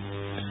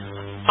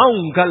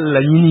anw ka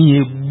laɲini ye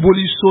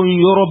boliso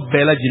yɔrɔ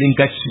bɛɛ lajɛlen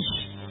ka ci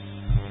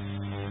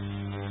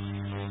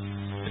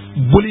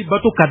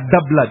bolibato ka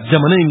dabila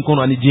jamana in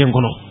kɔnɔ ani diɲɛ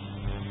kɔnɔ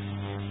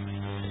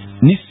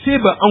ni se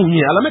bɛ anw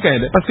ye ala mɛ ka ɲi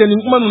dɛ parce que nin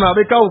kuma ninnu a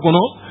bɛ k'aw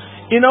kɔnɔ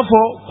i n'a fɔ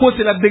ko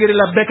sera degere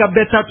la bɛɛ ka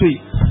bɛɛ ta to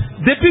yen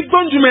depuis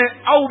don jumɛn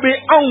aw bɛ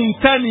anw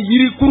ta ni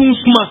yirikurun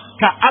suma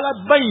ka ala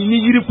ba in ni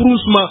yirikurun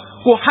suma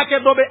ko hakɛ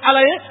dɔ bɛ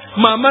ala ye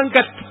maa man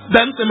ka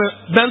dan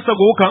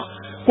sago o kan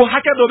ko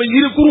hakɛ dɔ bɛ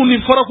yirikurun ni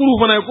farakuru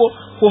fana ye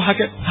ko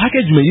hakɛ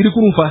jumɛn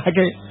yirikurun fa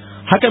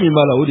hakɛ min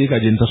b'a la o de ye ka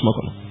jeni tasuma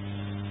kɔnɔ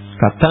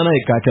katana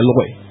e ka ke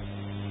logoy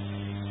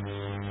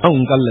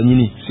an kala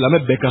nyini islam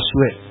be ka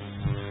suwe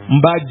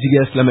mba jige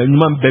islam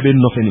nyuma bebe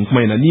no fe ni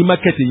kuma ina ni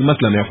makete ni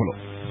islam ya folo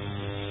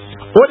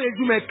o de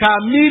jume ka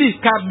miri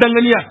ka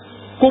dangania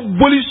ko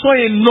boliso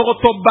e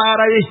nogoto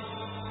baraye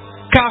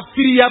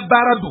kafiriya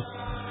baradu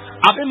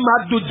abe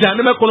madu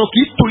janema kono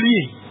ki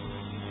toliye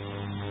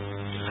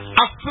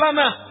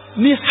aflana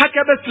ni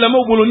hakabe islam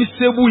o bolo ni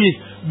sebuye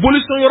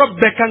boliso yoro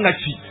bekanga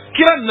ci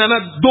kira nana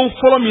don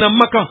folo mina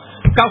makan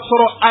ka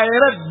soro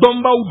ayere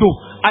dombaw do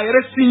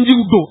ayere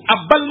sinjiw do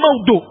abalmaw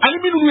do ani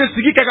minu ye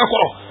sigi ka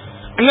koro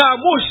nga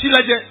mo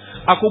shilaje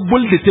ako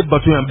bolde te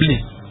batu yan bli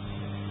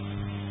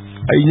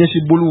ay nyeshi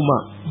boluma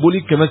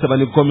boli kema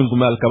sabani komin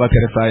kuma al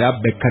kabakare fa ya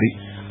bekari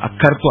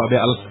akarto abe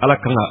ala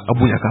kanga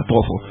abunya ka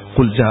tofo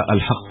qul jaa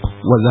al haqq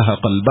wa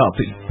zahaqa al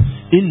batil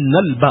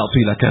innal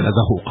batila kana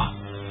zahuqa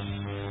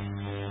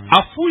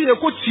afuye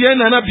ko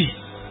tiena nabi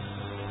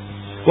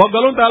wa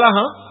galon taala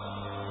ha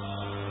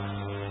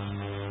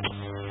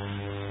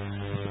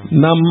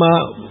nama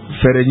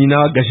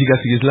ferenyina gashi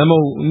islamo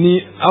ni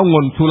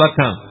angon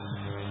tulatan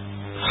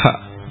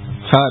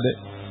ha de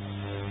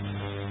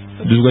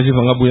du gashi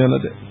fanga buyana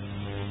de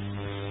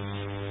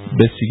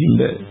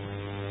besigimbe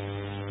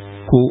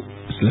ko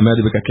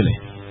islamade be kakele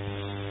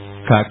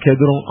ka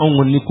kedron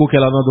angon ni ko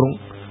kala nadron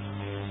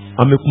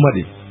ame kuma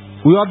de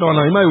uya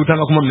dona ima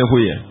yutanga kuma mne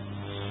foye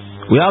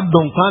uya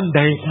don kan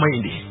dai kuma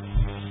inde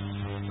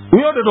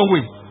uya de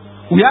dongwe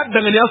uya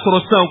dangani asoro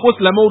san ko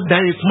islamo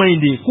dai kuma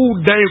inde ku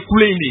dai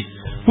kule inde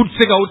ku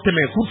sega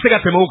uteme ku sega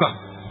temoka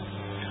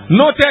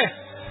note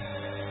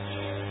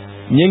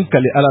nyen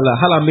kali alala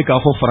hala me ka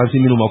fo france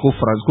minu ma ko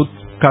france ko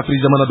kafri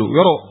jamana do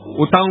yoro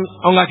utan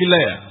anga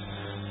kilaya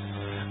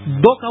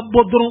doka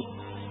bodron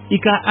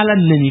ika ala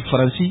nani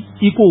france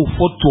iko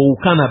foto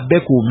kana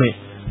beko me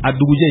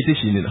aduguje ite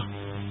shinina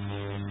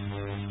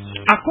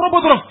akoro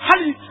bodron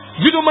hali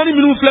video mani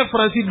minu fle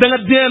france danga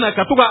dena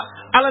katuka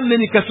ala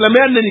nani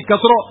kaslamaya nani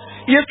kasro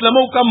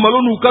islamo ka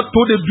malonu ka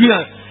to de duya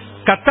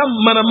katam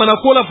mana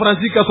ko la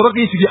france kasro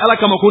ki sigi ala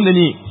kama ko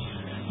nani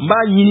mba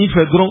nyini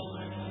fedron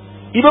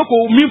ibako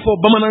min fo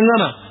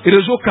bamanangana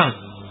réseau kan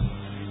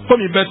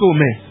comme beto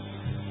me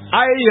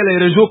ay yele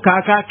réseau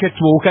kaka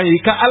ketwo kan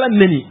ika ala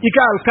neni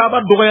ika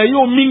alkaba doya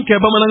yo min ke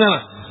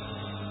bamanangana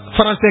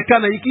français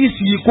kana iki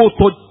si ko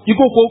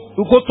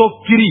to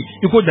kiri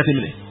iko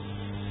jatemile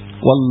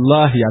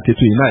wallahi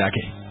atetu ina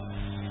yake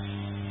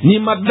ni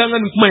madanga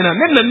ni kuma ina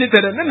nenna ni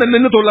tere nenna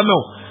ni to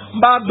lameo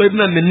mba do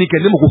ibna nenni ke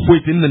nemo ko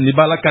foiti nenni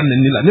bala kan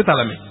nenni la ni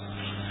talame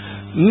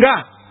nga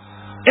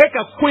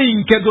eka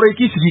koyin ke dore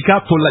iki si ka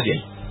to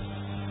laje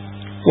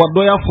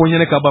wadoya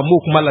fonyene kaba mo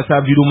kuma la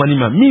sa viru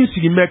manima min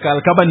sigi meka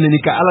alkaba neni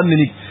ka ala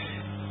neni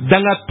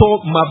danga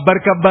to ma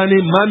barka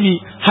bane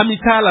mami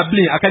hamita la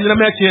blin akanyina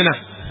me tiena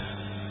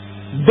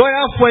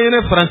doya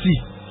fonyene franci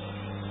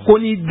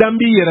koni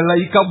dambi yera la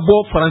ika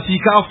bo franci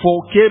ka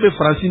fo kebe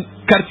franci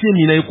quartier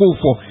mina iko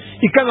fo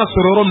ikanga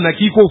sororom na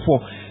ki ko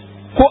fo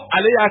ko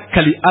ale ya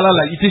kali ala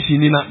la ite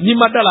sinina ni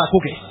madala ko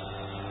ke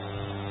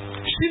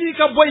sini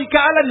ka boy ka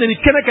ala neni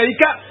kenaka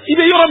ika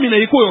ibe yoro mina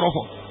iko yoro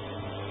fo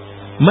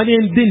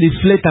malen den le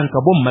fletan ka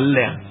bo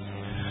malle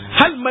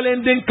hal malen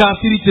den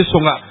kafiri te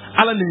songa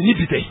ala ne ni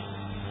bite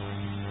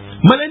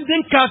malen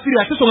den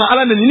kafiri te songa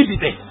ala ne ni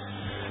bite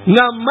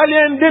na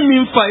malen den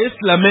min fa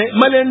islamé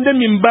malen den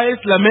min ba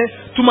islamé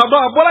tuma ba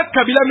bola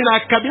kabila mina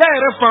kabila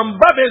ere fam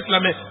ba be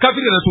islamé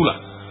kafiri rasula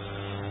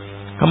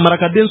kamara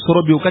ka den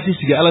soro bi okati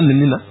sigi ala ne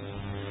nina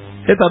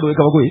eta do e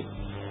ka ko yi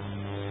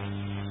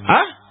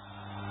ha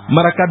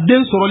maraka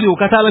den soro li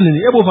okata ala ne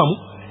ni ebo famu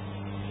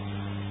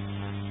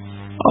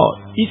oh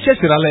iche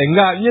sira la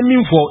nga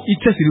nyemin fo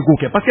iche siri ko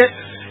ke parce que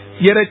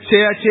yere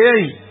cheya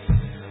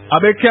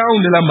avec on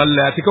de la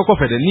malla ti ko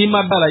fede ni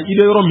madala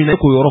ibe yoro mina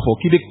ko yoro fo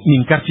kibe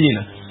min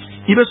kartina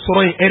ibe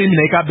soro en eri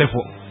mina ka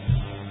befo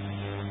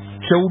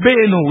che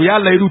ube no ya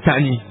la iru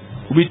tani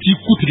ube ti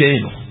kutige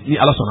no ni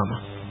ala sonama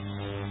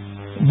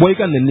boy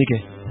kan nen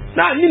nike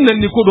na nin nan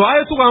ni ko do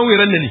ay to kan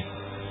were nen ni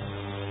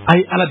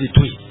ay ala de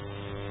toy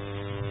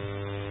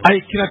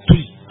ay kira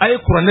toy ay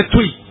qur'an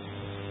toy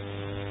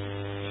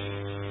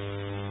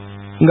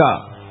nga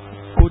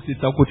koti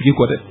ta koti ki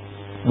kote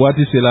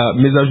wati sela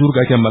mise à jour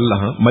ka ke malla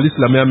ha mal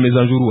islamia mise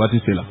à jour wati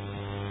sela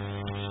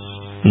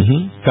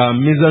ka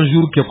mise à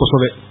jour ke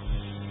kosobe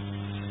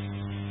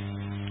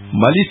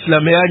mal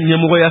islamia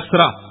nyemo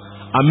yastra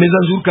a mise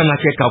à jour kana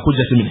ke ka ko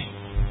jatimine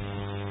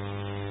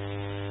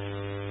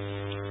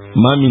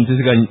ma min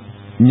tisga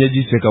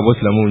nyeji se ka bo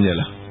islamu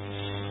nyela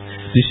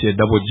tishe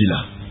dabo jila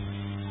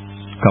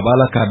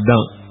kabala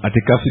kadan ate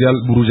kafirial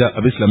buruja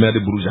ab islamia de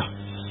buruja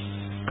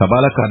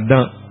kabala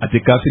kadan ate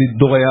kafiri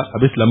dogoya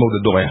ab islamu de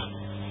dogoya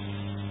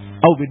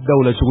aw bi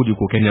dawla sugudi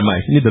ko kenya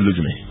mai ni dalu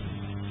jume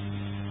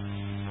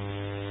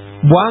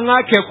bo anga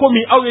ke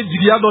komi aw ye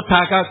jigiya do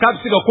taka ka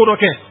siga ko do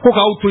ke ko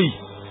ka autoyi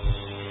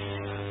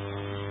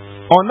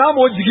ona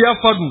mo jigiya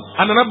fadu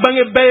anana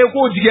bange baye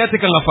ko jigiya te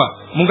kan afa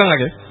mun kan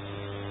age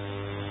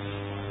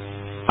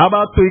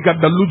aba toyi ka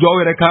dalu jo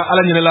were ka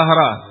ala nyine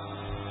lahara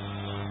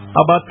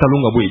aba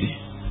talunga boyidi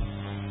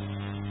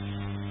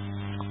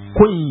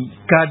ko in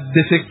ka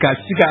dese ka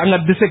sika an ka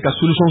dese ka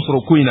solution sɔrɔ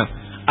ko in na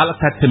ala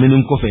ta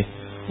tɛmɛnen kɔfɛ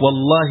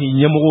wallahi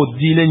ɲɛmɔgɔ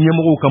diinɛ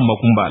ɲɛmɔgɔw ka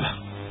makun b'a la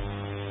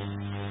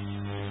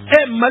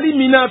mali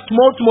mina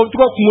tuma o tuma u bɛ to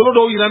ka kunkolo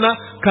dɔw yira n na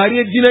kari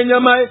ye diinɛ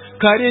ɲɛmaa ye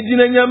kari ye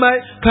diinɛ ɲɛmaa ye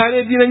kari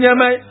ye diinɛ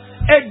ɲɛmaa ye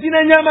diinɛ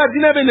ɲɛmaa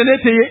diinɛ bɛ nɛnɛ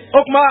tɛ ye o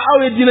tuma aw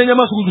ye diinɛ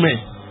ɲɛmaa sugu jumɛn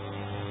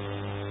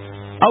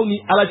aw ni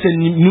ala cɛ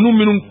ninnu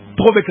minnu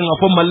tɔgɔ bɛ kan ka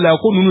fɔ mali la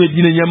ko ninnu ye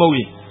diinɛ ɲɛmaaw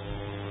ye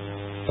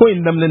ko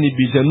in daminɛ ni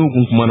bi cɛ n'u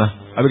kun kumana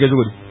a bɛ kɛ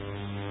cogo di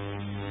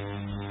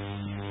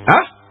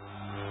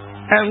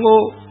n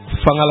ko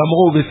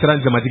fangalamɔgɔw bɛ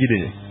siran jamatigi de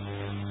ɲɛ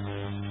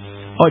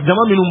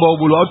jama minnu b'aw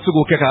bolo aw tɛ se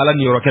k'o kɛ ka ala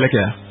niyɔrɔ kɛlɛ kɛ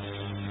yan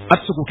aw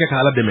tɛ se k'o kɛ ka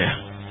ala dɛmɛ yan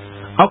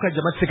aw ka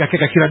jama tɛ se ka kɛ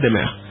ka kira dɛmɛ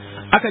yan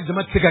aw ka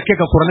jama tɛ se ka kɛ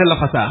ka kuranɛ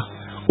lafasa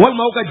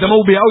walima aw ka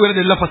jamaw bɛ aw yɛrɛ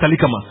de lafasali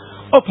kama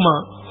o tuma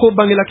ko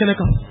bangela kɛnɛ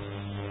kan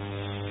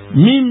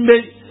min bɛ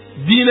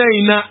diinɛ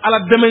in na ala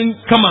dɛmɛ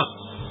kama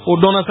o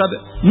dɔnna sa dɛ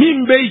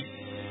min bɛ yen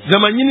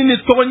jama ɲini ni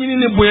tɔgɔ ɲini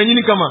ni bonya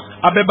ɲini kama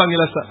a bɛɛ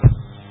bangela sa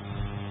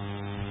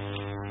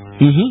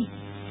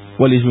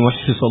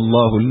waliyuhsisa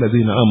Allahu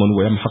alladhina amanu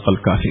wa yamhaqa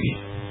al-kafirin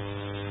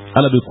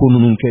ala bɛ ko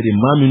ninnu kɛ de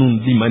maa minnu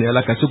limani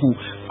ala ka se k'u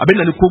a bɛ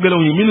na ni ko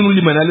gɛlɛnw ye minnu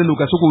limaniyalen don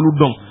ka se k'olu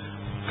dɔn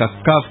ka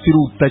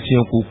kafiriw ta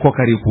tiɲɛ k'u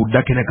kɔkari k'u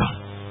da kɛnɛ kan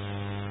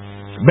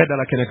bɛɛ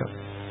dala kɛnɛ kan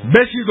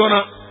bɛɛ si dɔnna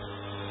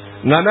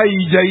nka n'a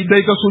y'i diya i da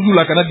i ka soju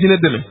la ka na diinɛ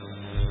dɛmɛ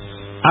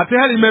a tɛ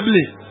hali mɛn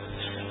bilen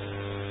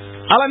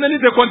ala nani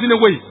tɛ kɔntine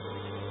koyi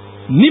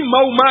ni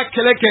maaw m'a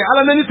kɛlɛ kɛ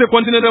ala nani tɛ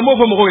kɔntine dɛ n b'o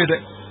fɔ mɔgɔw ye dɛ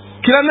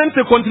kira nani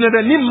tɛ kɔntine dɛ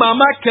ni maa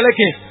m'a kɛlɛ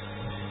kɛ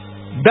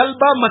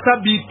dalba masa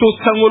b'i to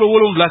sankolo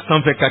 7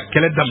 sanfɛ ka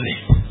kɛlɛ daminɛ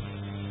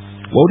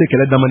wa o de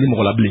kɛlɛ dama ni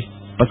mɔgɔ la bilen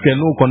parce que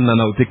n'o kɔnɔna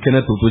na o tɛ kɛnɛ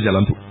to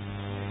jalanto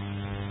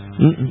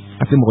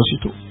a tɛ mɔgɔ si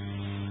to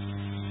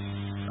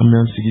an bɛ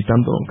an sigi tan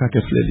dɔrɔn k'a kɛ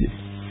filɛli ye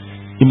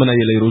i mana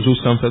yɛlɛ réseau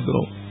sanfɛ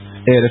dɔrɔn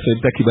e yɛrɛ fɛ i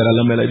bɛ taa kibaruya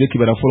lamɛn la i bɛ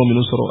kibaruya fɔlɔ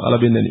minnu sɔrɔ ala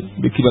bɛ nɛni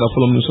i bɛ kibaruya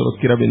fɔlɔ minnu sɔrɔ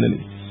kira bɛ nɛni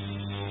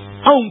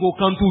anw ko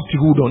k'an t'u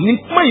tigiw dɔn nin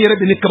kuma in yɛrɛ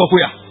bɛ ne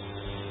kabakoya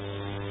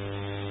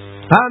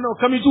non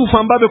kamitiw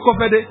fanba bɛ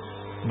kɔfɛ dɛ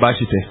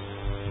baasi tɛ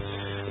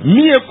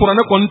min ye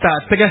kuranɛ kɔni ta a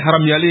tɛgɛ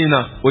haramuyalen in na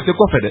o tɛ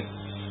kɔfɛ dɛ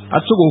a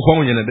tɛ se k'o fɔ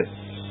anw ɲɛna dɛ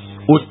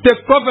o tɛ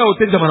kɔfɛ o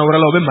tɛ jamana wɛrɛ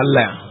la o bɛ mali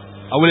la yan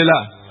a welela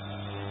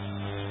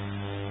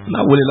n'a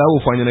welela a y'o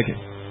fɔ an ɲɛna kɛ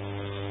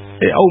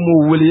aw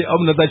m'o wele aw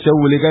bɛna taa cɛw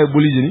wele k'a ye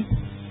boli jeni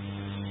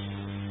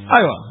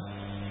ayiwa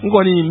n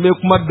kɔni n bɛ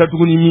kuma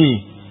datugu ni min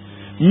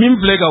ye min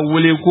filɛ ka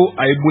wele ko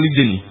a ye boli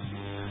jeni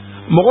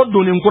mɔgɔ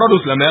donnen kura don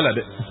silamɛya la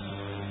dɛ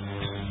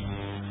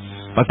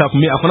parce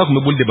que a fana tun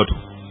bɛ boli de bato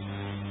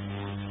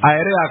a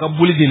yɛrɛ y'a ka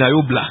boli jeni a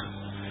y'o bila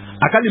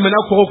a ka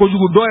limaniya kɔgɔ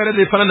kojugu dɔw yɛrɛ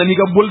de fana nana i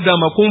ka boli d'a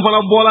ma ko n fana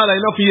bɔla la i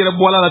n'a fɔ i yɛrɛ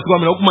bɔla la cogoya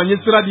min na o tuma n ye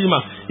sira d'i ma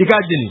i k'a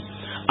jeni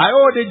a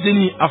y'o de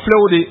jeni a filɛ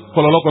o de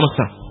kɔlɔlɔ kɔnɔ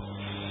sisan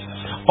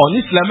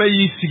ni silamɛ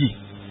y'i sigi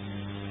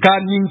ka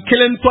nin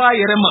kelen to a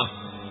yɛrɛ ma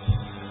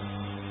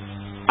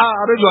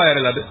a bɛ jɔ a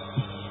yɛrɛ la dɛ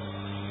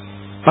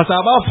parce que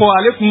a b'a fɔ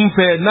ale kun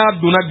fɛ n'a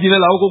donna diinɛ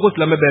la o ko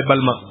silamɛ bɛɛ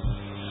balima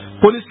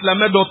ko ni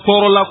silamɛ dɔ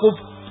tɔɔrɔ la ko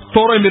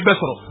tɔɔrɔ in bɛ bɛɛ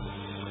sɔrɔ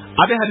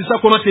a bɛ hadisa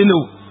kɔnɔ ten de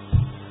o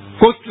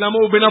ko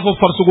silamɛw bɛ n'a fɔ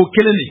farisogo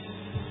kelen de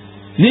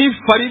ni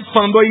fari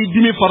fan dɔ y'i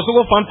dimi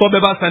farisogo fan tɔ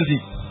bɛɛ b'a santi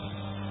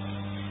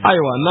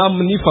ayiwa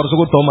ni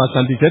farisogo tɔ ma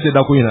santi cɛ tɛ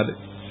da ko in na dɛ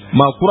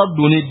maa kura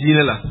donnen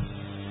diinɛ la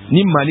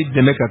ni maa ni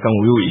dɛmɛ ka kan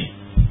o y'o ye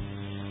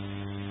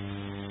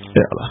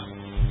ala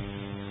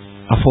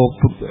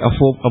a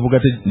fɔ abuka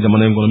tɛ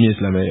jamana in kɔnɔ min ye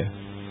silamɛ ye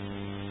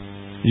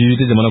juju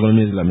tɛ jamana kɔnɔ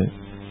min ye silamɛ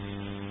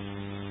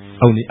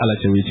aw ni ala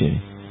cɛ o ye tiɲɛ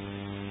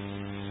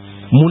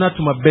munna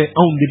tuma bɛɛ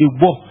anw de bɛ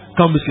bɔ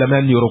k'anw bɛ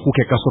silamɛya niyɔrɔ ko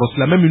kɛ k'a sɔrɔ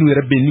silamɛ minnu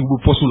yɛrɛ bɛ yen n'u bɛ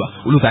pɔsu la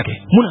olu t'a kɛ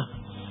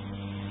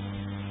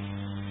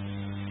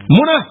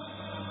munna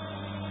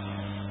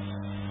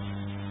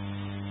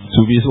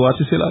subi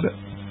waati se la dɛ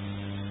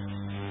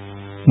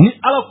ni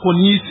ala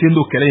kɔni y'i sen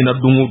don kɛlɛ in na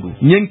don o don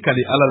n ye n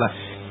kali ala la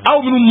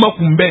aw minnu ma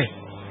kun bɛn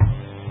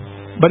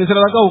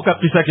banisiralakaw ka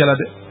kisa kɛla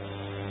dɛ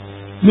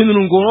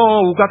minnu ko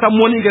u ka taa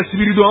mɔni kɛ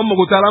sibiri don an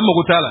mago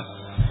t'a la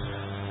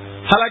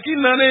halaki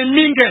nana ye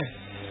min kɛ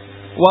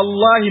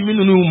wallahi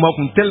minnu y'u ma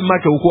kun tellement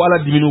que u ko ala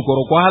diminu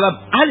kɔrɔ ko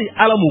hali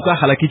ala m'u ka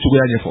halaki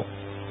cogoya ɲɛfɔ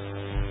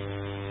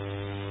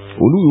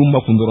olu y'u ma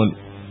kun dɔrɔn de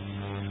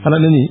ala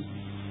neni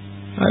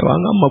ayiwa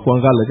an ka ma kun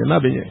an k'a lajɛ n'a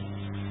bɛ ɲɛ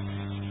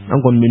an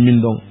kɔni bɛ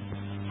min dɔn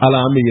ala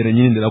an bɛ yɛrɛ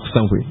ɲini de la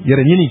kusan koyi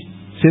yɛrɛ ɲini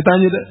se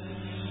t'an ye dɛ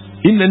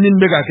i na nin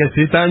bɛ ka kɛ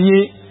se t'an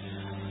ye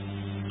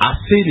a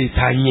se de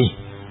t'an ye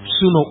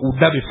sinon u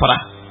da bɛ fara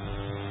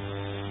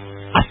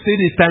a se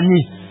de t'an ye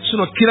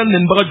sinon kira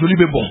nɛnibaga joli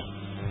bɛ bɔn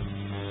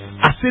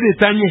a se de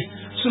t'an ye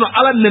sinon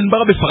ala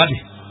nɛnibaga bɛ faga de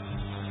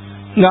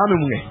nka an bɛ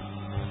mun kɛ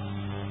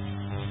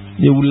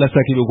n'i wulila sa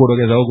k'i bɛ ko dɔ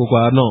kɛ sa o ko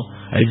non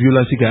a ye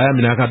violence kɛ a y'a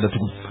minɛ a k'a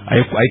datugu a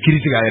ye kiri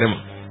tigɛ a yɛrɛ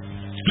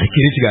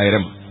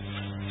ma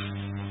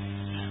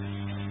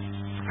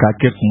k'a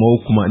kɛ kuma o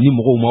kuma ni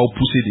mɔgɔw m'aw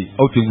pousser de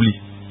aw tɛ wuli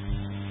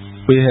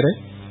o ye hɛrɛ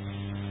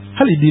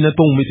hali diinɛ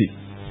tɔnw bɛ ten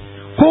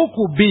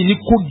ko bɛ yen ni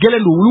ko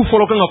gɛlɛn don olu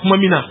fɔlɔ kan ka kuma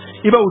min na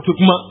i b'a o tɛ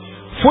kuma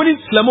fo ni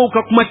silamɛw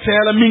ka kuma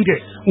cayala min kɛ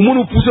u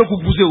m'u pousser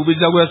u bɛ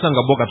diyagoya san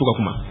ka bɔ ka to ka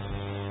kuma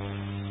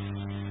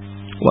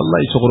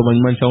wallahi sogoro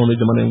man chawo me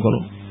jamana en kono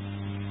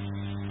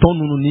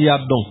tonu ni ya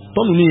don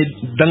tonu ni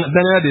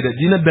danaya de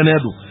dina danaya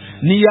do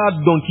ni ya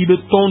don ki be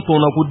tonto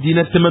na ko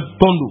dina teme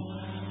tondo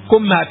ko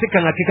ma te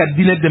kan ka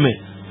dina deme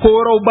ko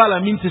raw bala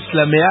min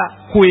islamiya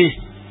ko e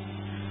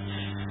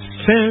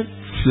fin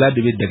fla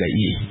de be daga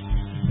yi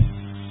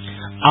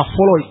a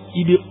folo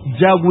ibe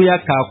jaguya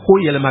ka ko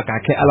yelma ka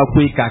ke ala ko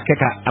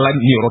ka ala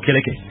ni ro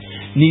keleke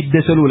ni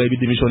deselo la ibe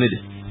démissionner de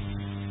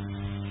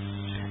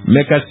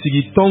mais ka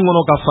sigi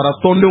tongono ka fara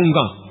tonde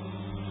ungan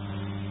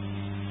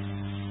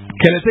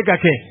kelete ka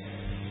ke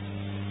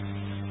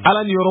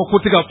ala ni ro ko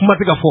tiga kuma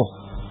tiga fo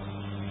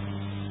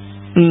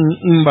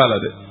mbala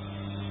de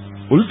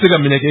olu tiga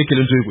mineke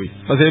kelen toy koy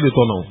parce que be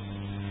tono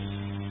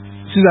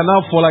sisa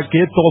na fola ke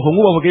to fo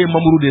nguba fo ke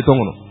mamuru de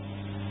tongono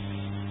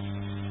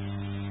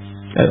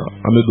ayo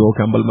ame do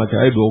kambal ma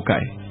kay do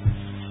kay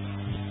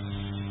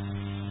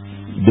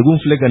degum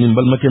flega ni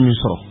mbal ma ke min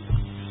soro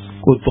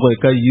ko to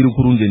kay yiru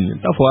kurundin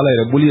ta fo ala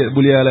re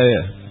buli ala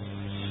ya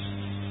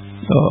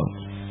to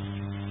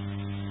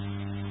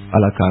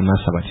ala kana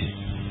sabati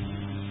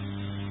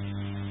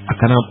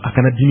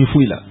akana dimi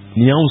fuila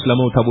ni ya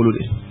muslima tabulu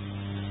de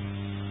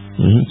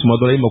tuma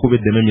dole mako be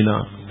deme mina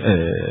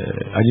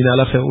ajina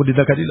ala fe o di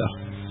dakadila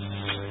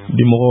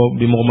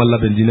bi mo malla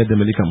ben dina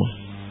demeli kama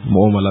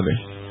mo malla be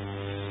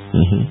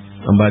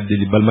amba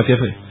deli balma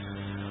kefe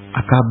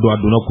aka do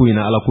aduna ko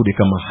ina ala ko de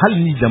kama hal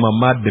ni jama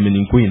ma deme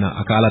nin ko ina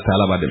aka ala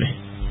taala ba deme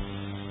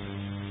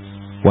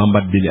wa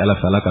amba deli ala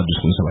sala ka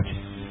duskun sabati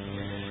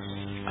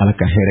ala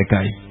ka here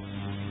kai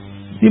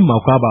imma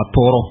ko ba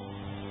toro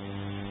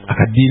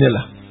aka dine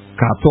la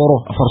ka toro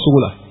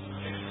afarsugula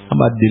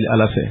amba deli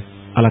ala fe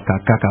ala ka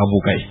kaka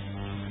abukai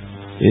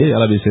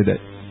ala be sede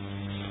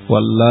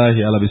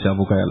wallahi ala be se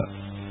abukai ala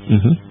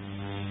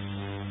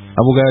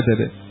abukai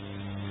tede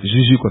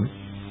juju kon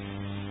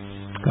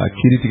ka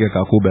critique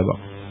ka ko beba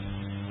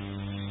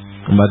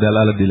mbade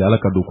ala dile ala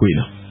ka do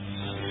koina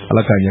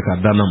ala ka nyaka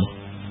danam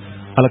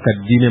ala ka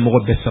dine mo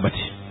be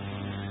sabati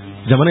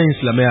jamana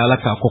islamé ala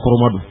ka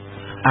kokoromadu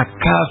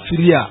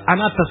akafiriya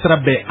ana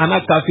tasrabe ana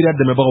kafiriya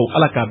de mebago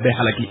ala ka be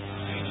halaki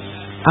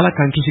ala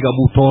kan kisi ga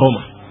bu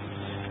toroma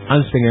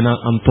an sengena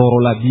an toro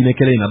la dine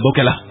kele na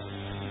dokela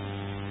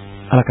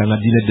ala kan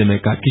dine de me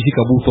ka kisi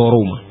ka bu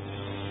toroma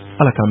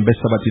ala kan be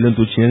sabati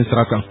lento cien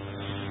sraka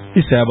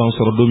isa ban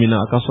soro domina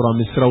aka soro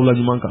misra wala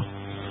nyumanka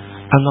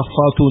an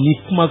fatu ni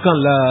kuma kan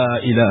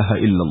la ilaha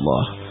illa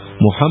allah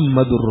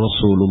muhammadur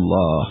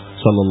rasulullah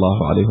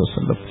sallallahu alaihi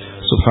wasallam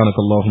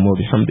subhanakallahumma wa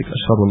bihamdika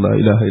ashhadu an la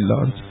ilaha illa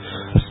anta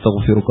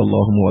astaghfiruka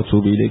allahumma wa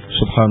atubu ilayk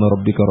subhana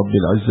rabbika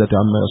rabbil izzati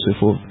amma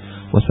yasifun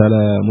wa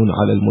salamun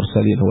ala al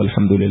mursalin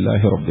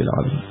walhamdulillahi rabbil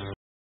alamin